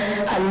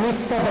 and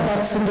Mr.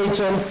 Babatunde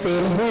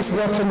Johnson, who is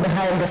working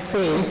behind the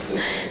scenes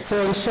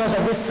to ensure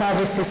that this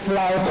service is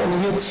live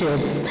on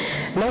YouTube.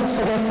 Not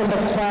forgetting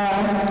the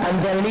choir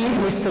and their lead,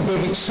 Mr.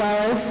 David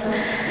Showers.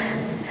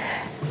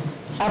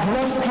 I've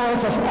lost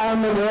count of how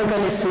many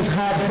organists we've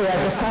had here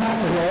this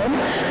afternoon,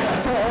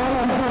 so all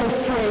I'm going to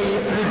say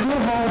is we do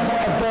have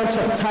a bunch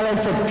of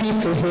talented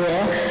people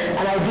here,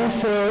 and I do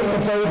say a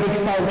very big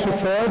thank you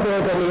to all the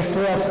organists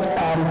who have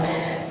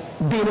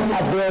been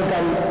at the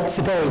organ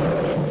today.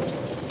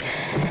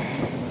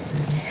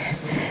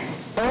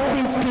 All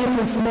these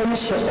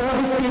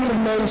people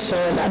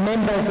mentioned are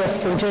members of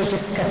St.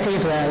 George's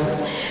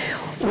Cathedral.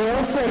 We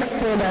also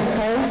extend our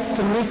thanks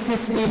to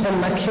Mrs.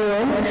 Evan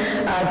McEwen,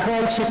 our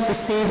Grand Chief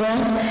Receiver,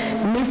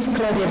 Miss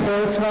Claudia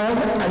Bertram,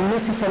 and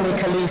Mrs.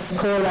 Amika Louise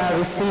Cole, our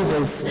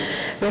receivers,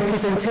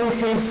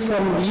 representatives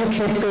from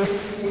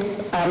UK-based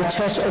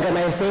church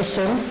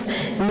organizations,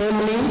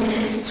 namely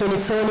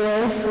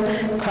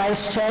Trinitarians,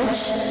 Christ Church,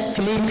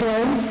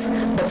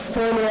 Philippians,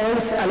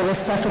 Bostonians, and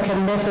West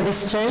African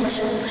Methodist Church,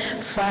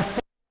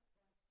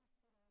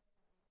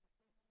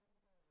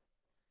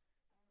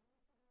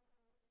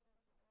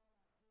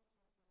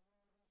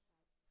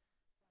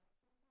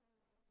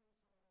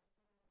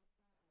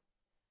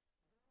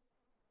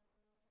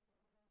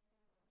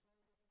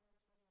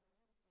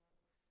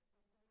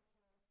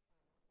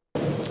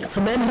 to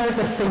members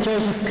of St.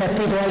 George's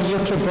Cathedral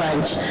UK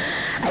branch.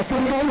 I say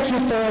thank you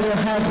for all your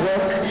hard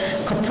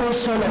work,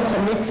 cooperation, and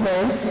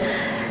commitment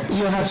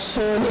you have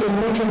shown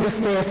in making this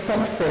day a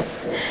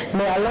success.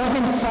 May our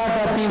loving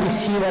Father be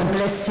with you and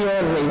bless you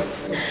always.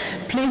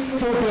 Please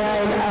stay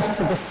behind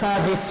after the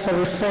service for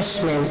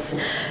refreshments.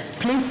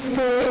 Please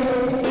stay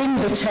in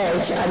the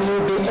church and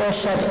you'll be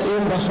ushered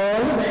in the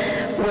hall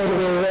when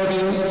we're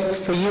ready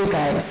for you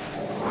guys.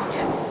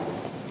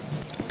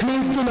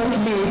 Please do not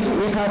leave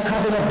without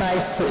having a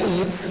bite to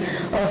eat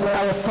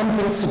or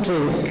something to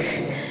drink.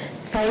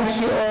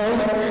 Thank you all.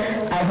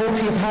 I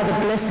hope you've had a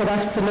blessed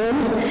afternoon.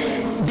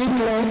 Be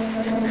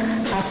blessed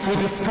as we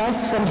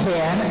disperse from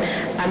here,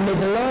 and may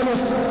the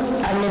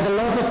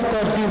love of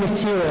God be with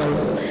you all.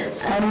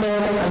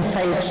 Amen, and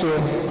thank you.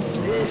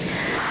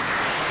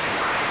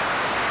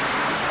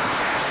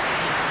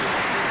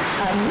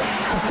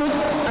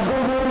 I've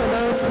got one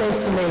announcement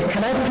to make.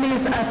 Can I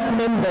please ask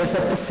members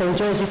of the St.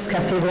 George's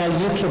Cathedral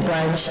UK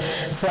branch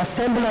to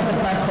assemble at the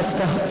back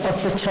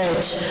of the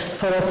church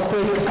for a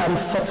quick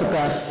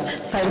photograph?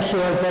 Thank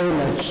you all very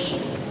much.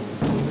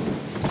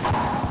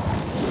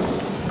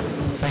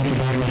 Thank you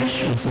very much,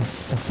 Mrs.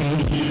 Sassi,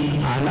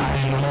 and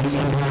I would like to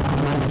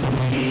welcome members of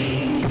the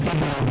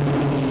Cathedral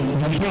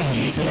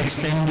again to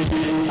extend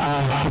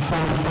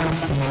profound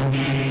thanks to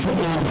you for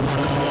all the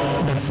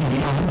work that's been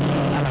done,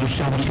 and I'm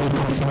sure that you'll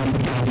continue to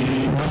do.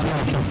 Not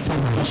only just so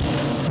much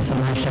for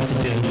Marsha to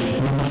do,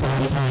 no matter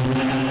what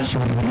time she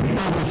will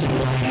always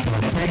reply to a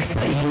text,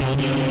 or email,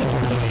 or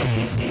whatever it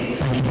is.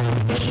 Thank you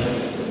very much.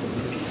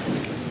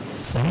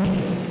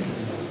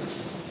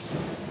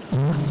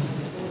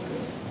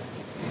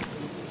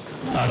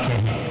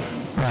 Okay,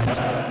 right.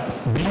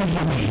 Believe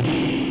me,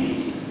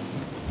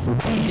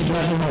 we did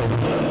not know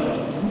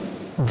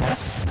that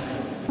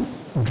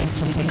this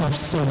would take off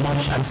so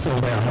much and so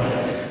well.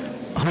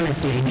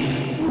 Honestly,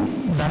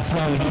 that's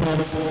why we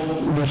thought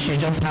we should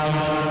just have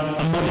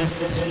a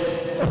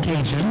modest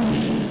occasion,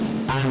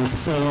 and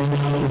so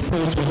we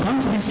thought we'd come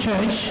to this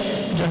church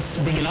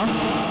just big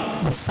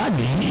enough, but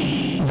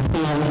sadly the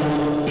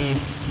hall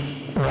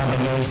is rather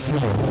very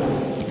small.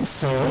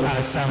 So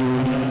as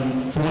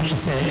Thermosha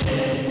said,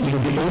 you'll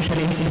be ushered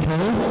into the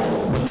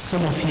hall, but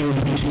some of you will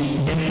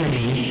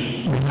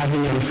definitely be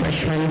having your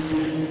refreshments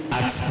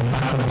at the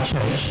back of the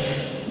church.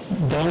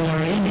 Don't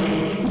worry,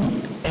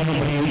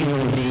 everybody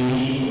will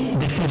be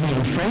definitely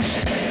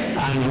refreshed,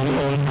 and we'll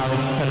all have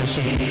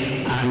fellowship,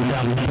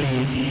 and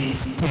please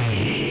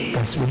stay,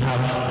 because we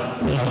have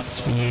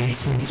lots for you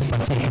to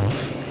partake of.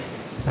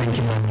 Thank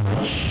you very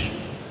much.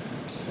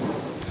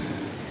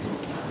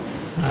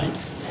 Right.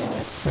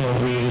 So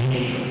we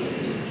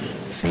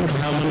think we're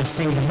now going to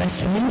sing the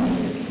Vesper.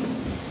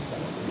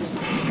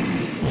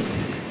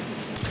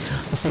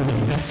 We'll sing the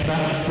Vesper,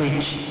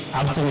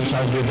 after which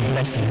I'll give the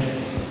blessing.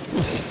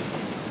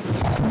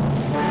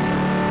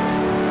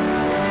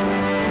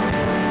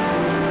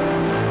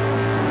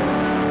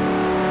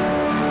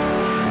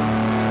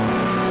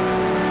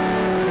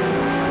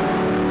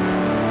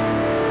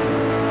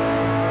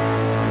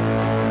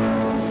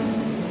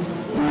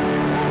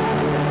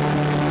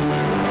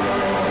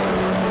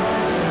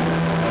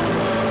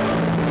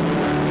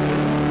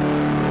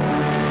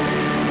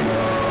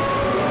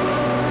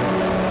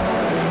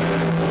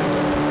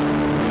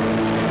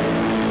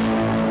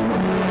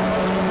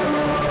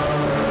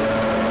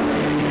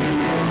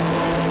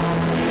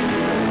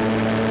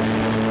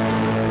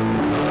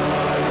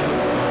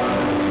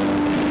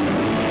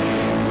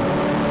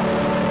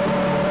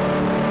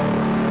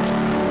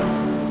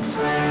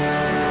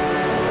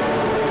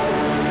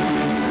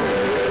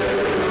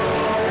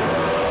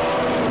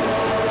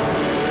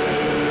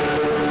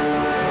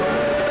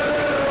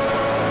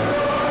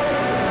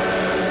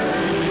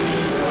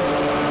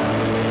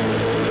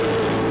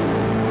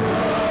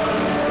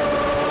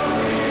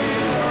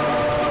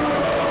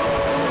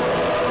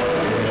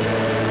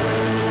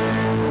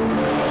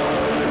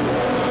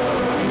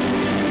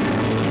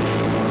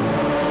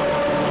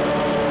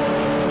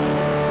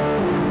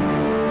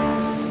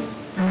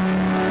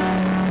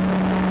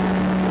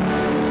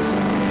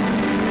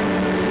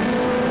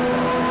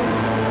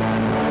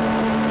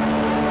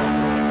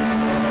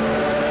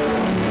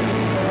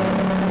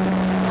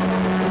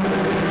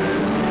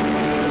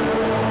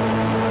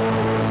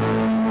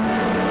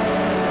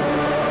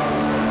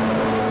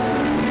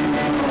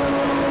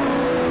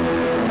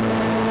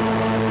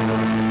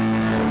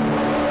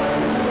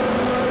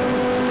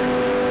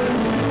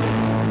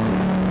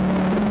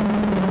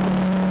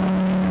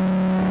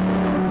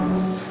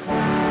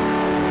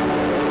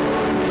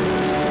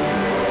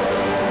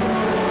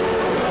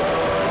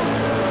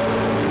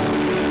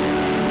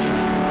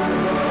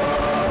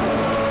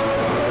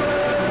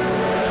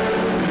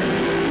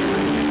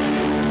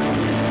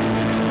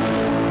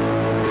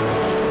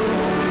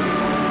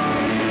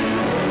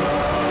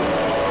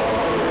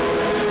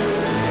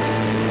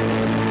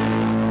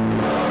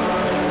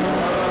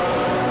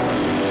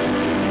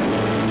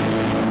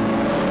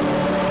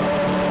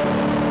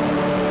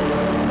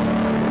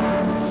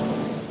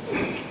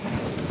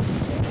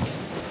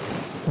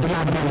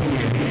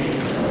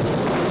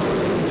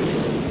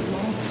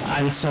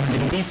 And so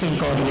the peace of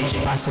God which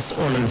passes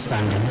all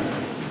understanding,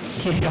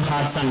 keep your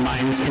hearts and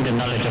minds in the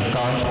knowledge of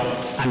God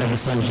and of His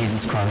Son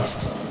Jesus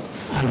Christ,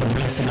 and the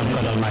blessing of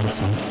God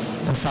Almighty,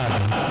 the Father,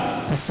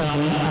 the Son,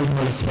 and the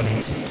Holy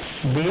Spirit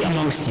be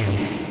amongst you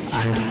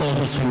and all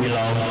those whom you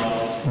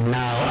love,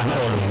 now and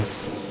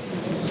always.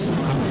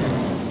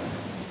 Amen.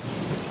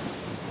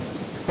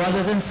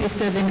 Brothers and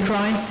sisters in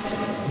Christ,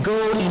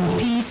 go in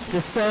peace to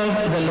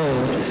serve the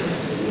Lord.